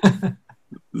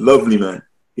 Lovely, man.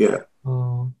 Yeah.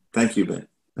 Oh, thank you, Ben.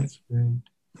 That's great.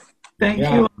 Thank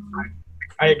you.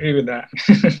 I agree with that.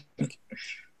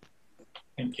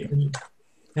 Thank you.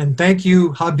 And thank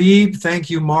you, Habib. Thank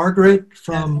you, Margaret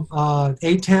from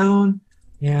A-Town.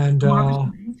 And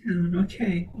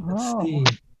okay. Let's see.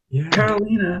 Yeah.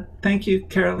 Carolina. Thank you,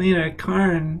 Carolina.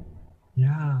 Karen.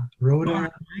 Yeah.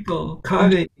 Rhoda. Michael.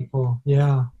 Kave. People.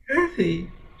 Yeah. Kathy.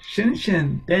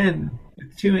 Shinshin. Ben.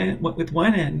 With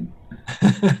one N.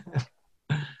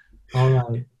 All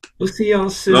right. We'll see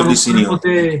y'all soon. Lovely seeing you.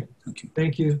 Okay.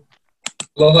 Thank you.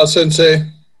 Aloha,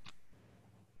 Sensei.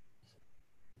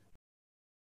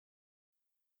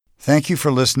 Thank you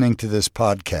for listening to this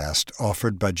podcast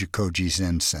offered by Jikoji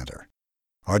Zen Center.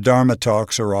 Our Dharma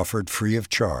talks are offered free of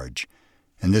charge,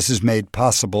 and this is made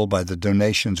possible by the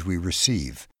donations we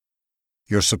receive.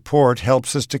 Your support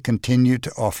helps us to continue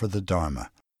to offer the Dharma.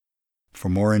 For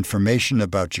more information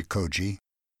about Jikoji,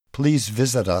 please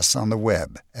visit us on the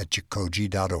web at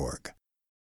jikoji.org.